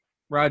film.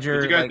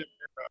 Roger, Did you guys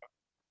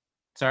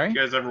sorry? You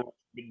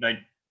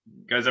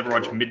guys ever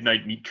watch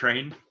Midnight Meat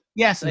Train?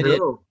 Yes, I did.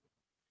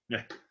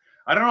 Yeah.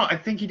 I don't know. I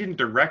think he didn't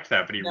direct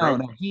that, but he wrote.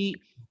 No,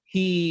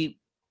 he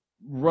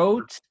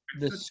wrote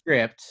the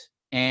script,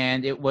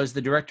 and it was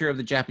the director of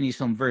the Japanese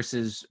film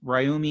Versus,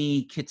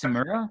 Ryumi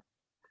Kitamura.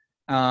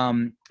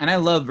 And I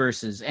love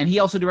Versus. And he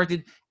also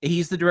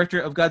he's the director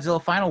of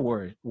Godzilla Final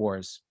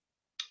Wars.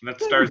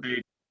 That stars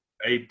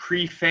a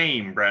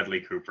pre-fame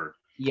Bradley Cooper.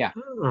 Yeah.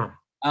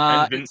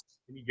 And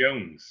Vinny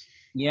Jones.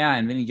 Yeah,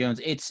 and Vinny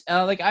Jones. It's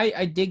like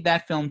I dig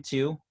that film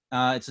too.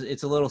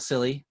 It's a little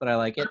silly, but I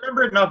like it. I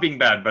remember it not being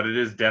bad, but it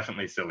is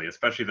definitely silly,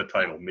 especially the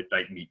title,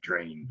 Midnight Meat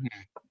Train.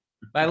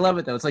 But I love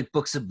it though. It's like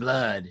Books of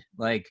Blood.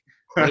 Like,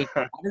 wait,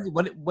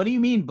 what do you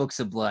mean Books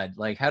of Blood?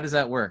 Like, how does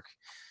that work?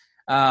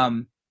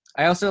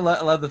 I also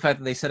love the fact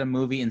that they set a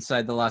movie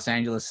inside the Los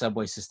Angeles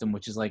subway system,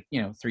 which is like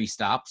 3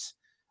 stops.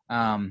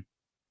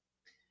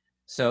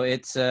 So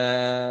it's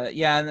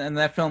and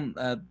that film.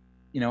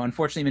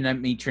 Unfortunately,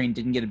 Midnight Meat Train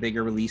didn't get a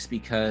bigger release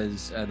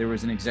because there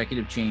was an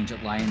executive change at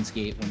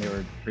Lionsgate when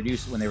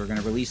they were going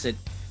to release it,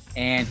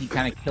 and he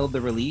kind of killed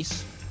the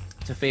release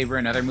to favor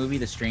another movie,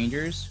 The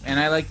Strangers. And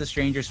I like The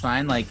Strangers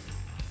fine. Like,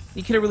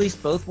 he could have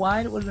released both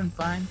wide; it would have been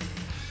fine.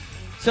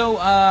 So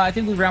I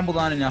think we've rambled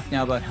on enough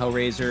now about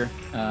Hellraiser.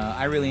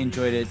 I really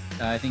enjoyed it.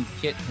 I think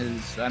Kit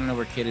I don't know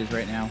where Kit is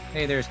right now.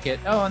 Hey, there's Kit.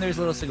 Oh, and there's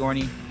little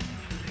Sigourney.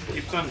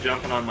 Keeps on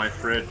jumping on my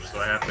fridge, so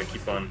I have to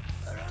keep on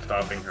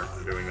stopping her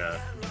from doing that.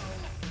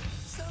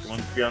 She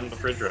wants to be on the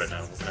fridge right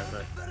now. What can I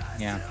say?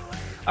 Yeah.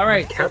 All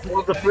right. Careful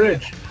of the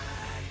fridge.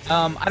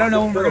 I don't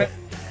know when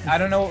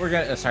we're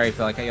gonna. Sorry,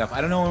 Phil, I cut you off.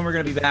 I don't know when we're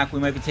gonna be back. We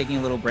might be taking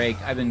a little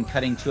break. I've been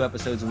cutting 2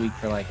 episodes a week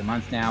for like a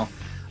month now.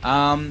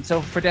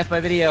 So for Death by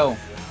Video,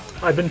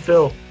 I've been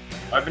Phil.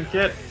 I've been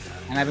Kit.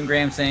 And I've been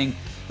Graham saying,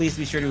 please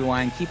be sure to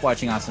rewind. Keep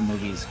watching awesome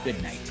movies.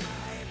 Good night.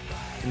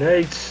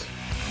 Night.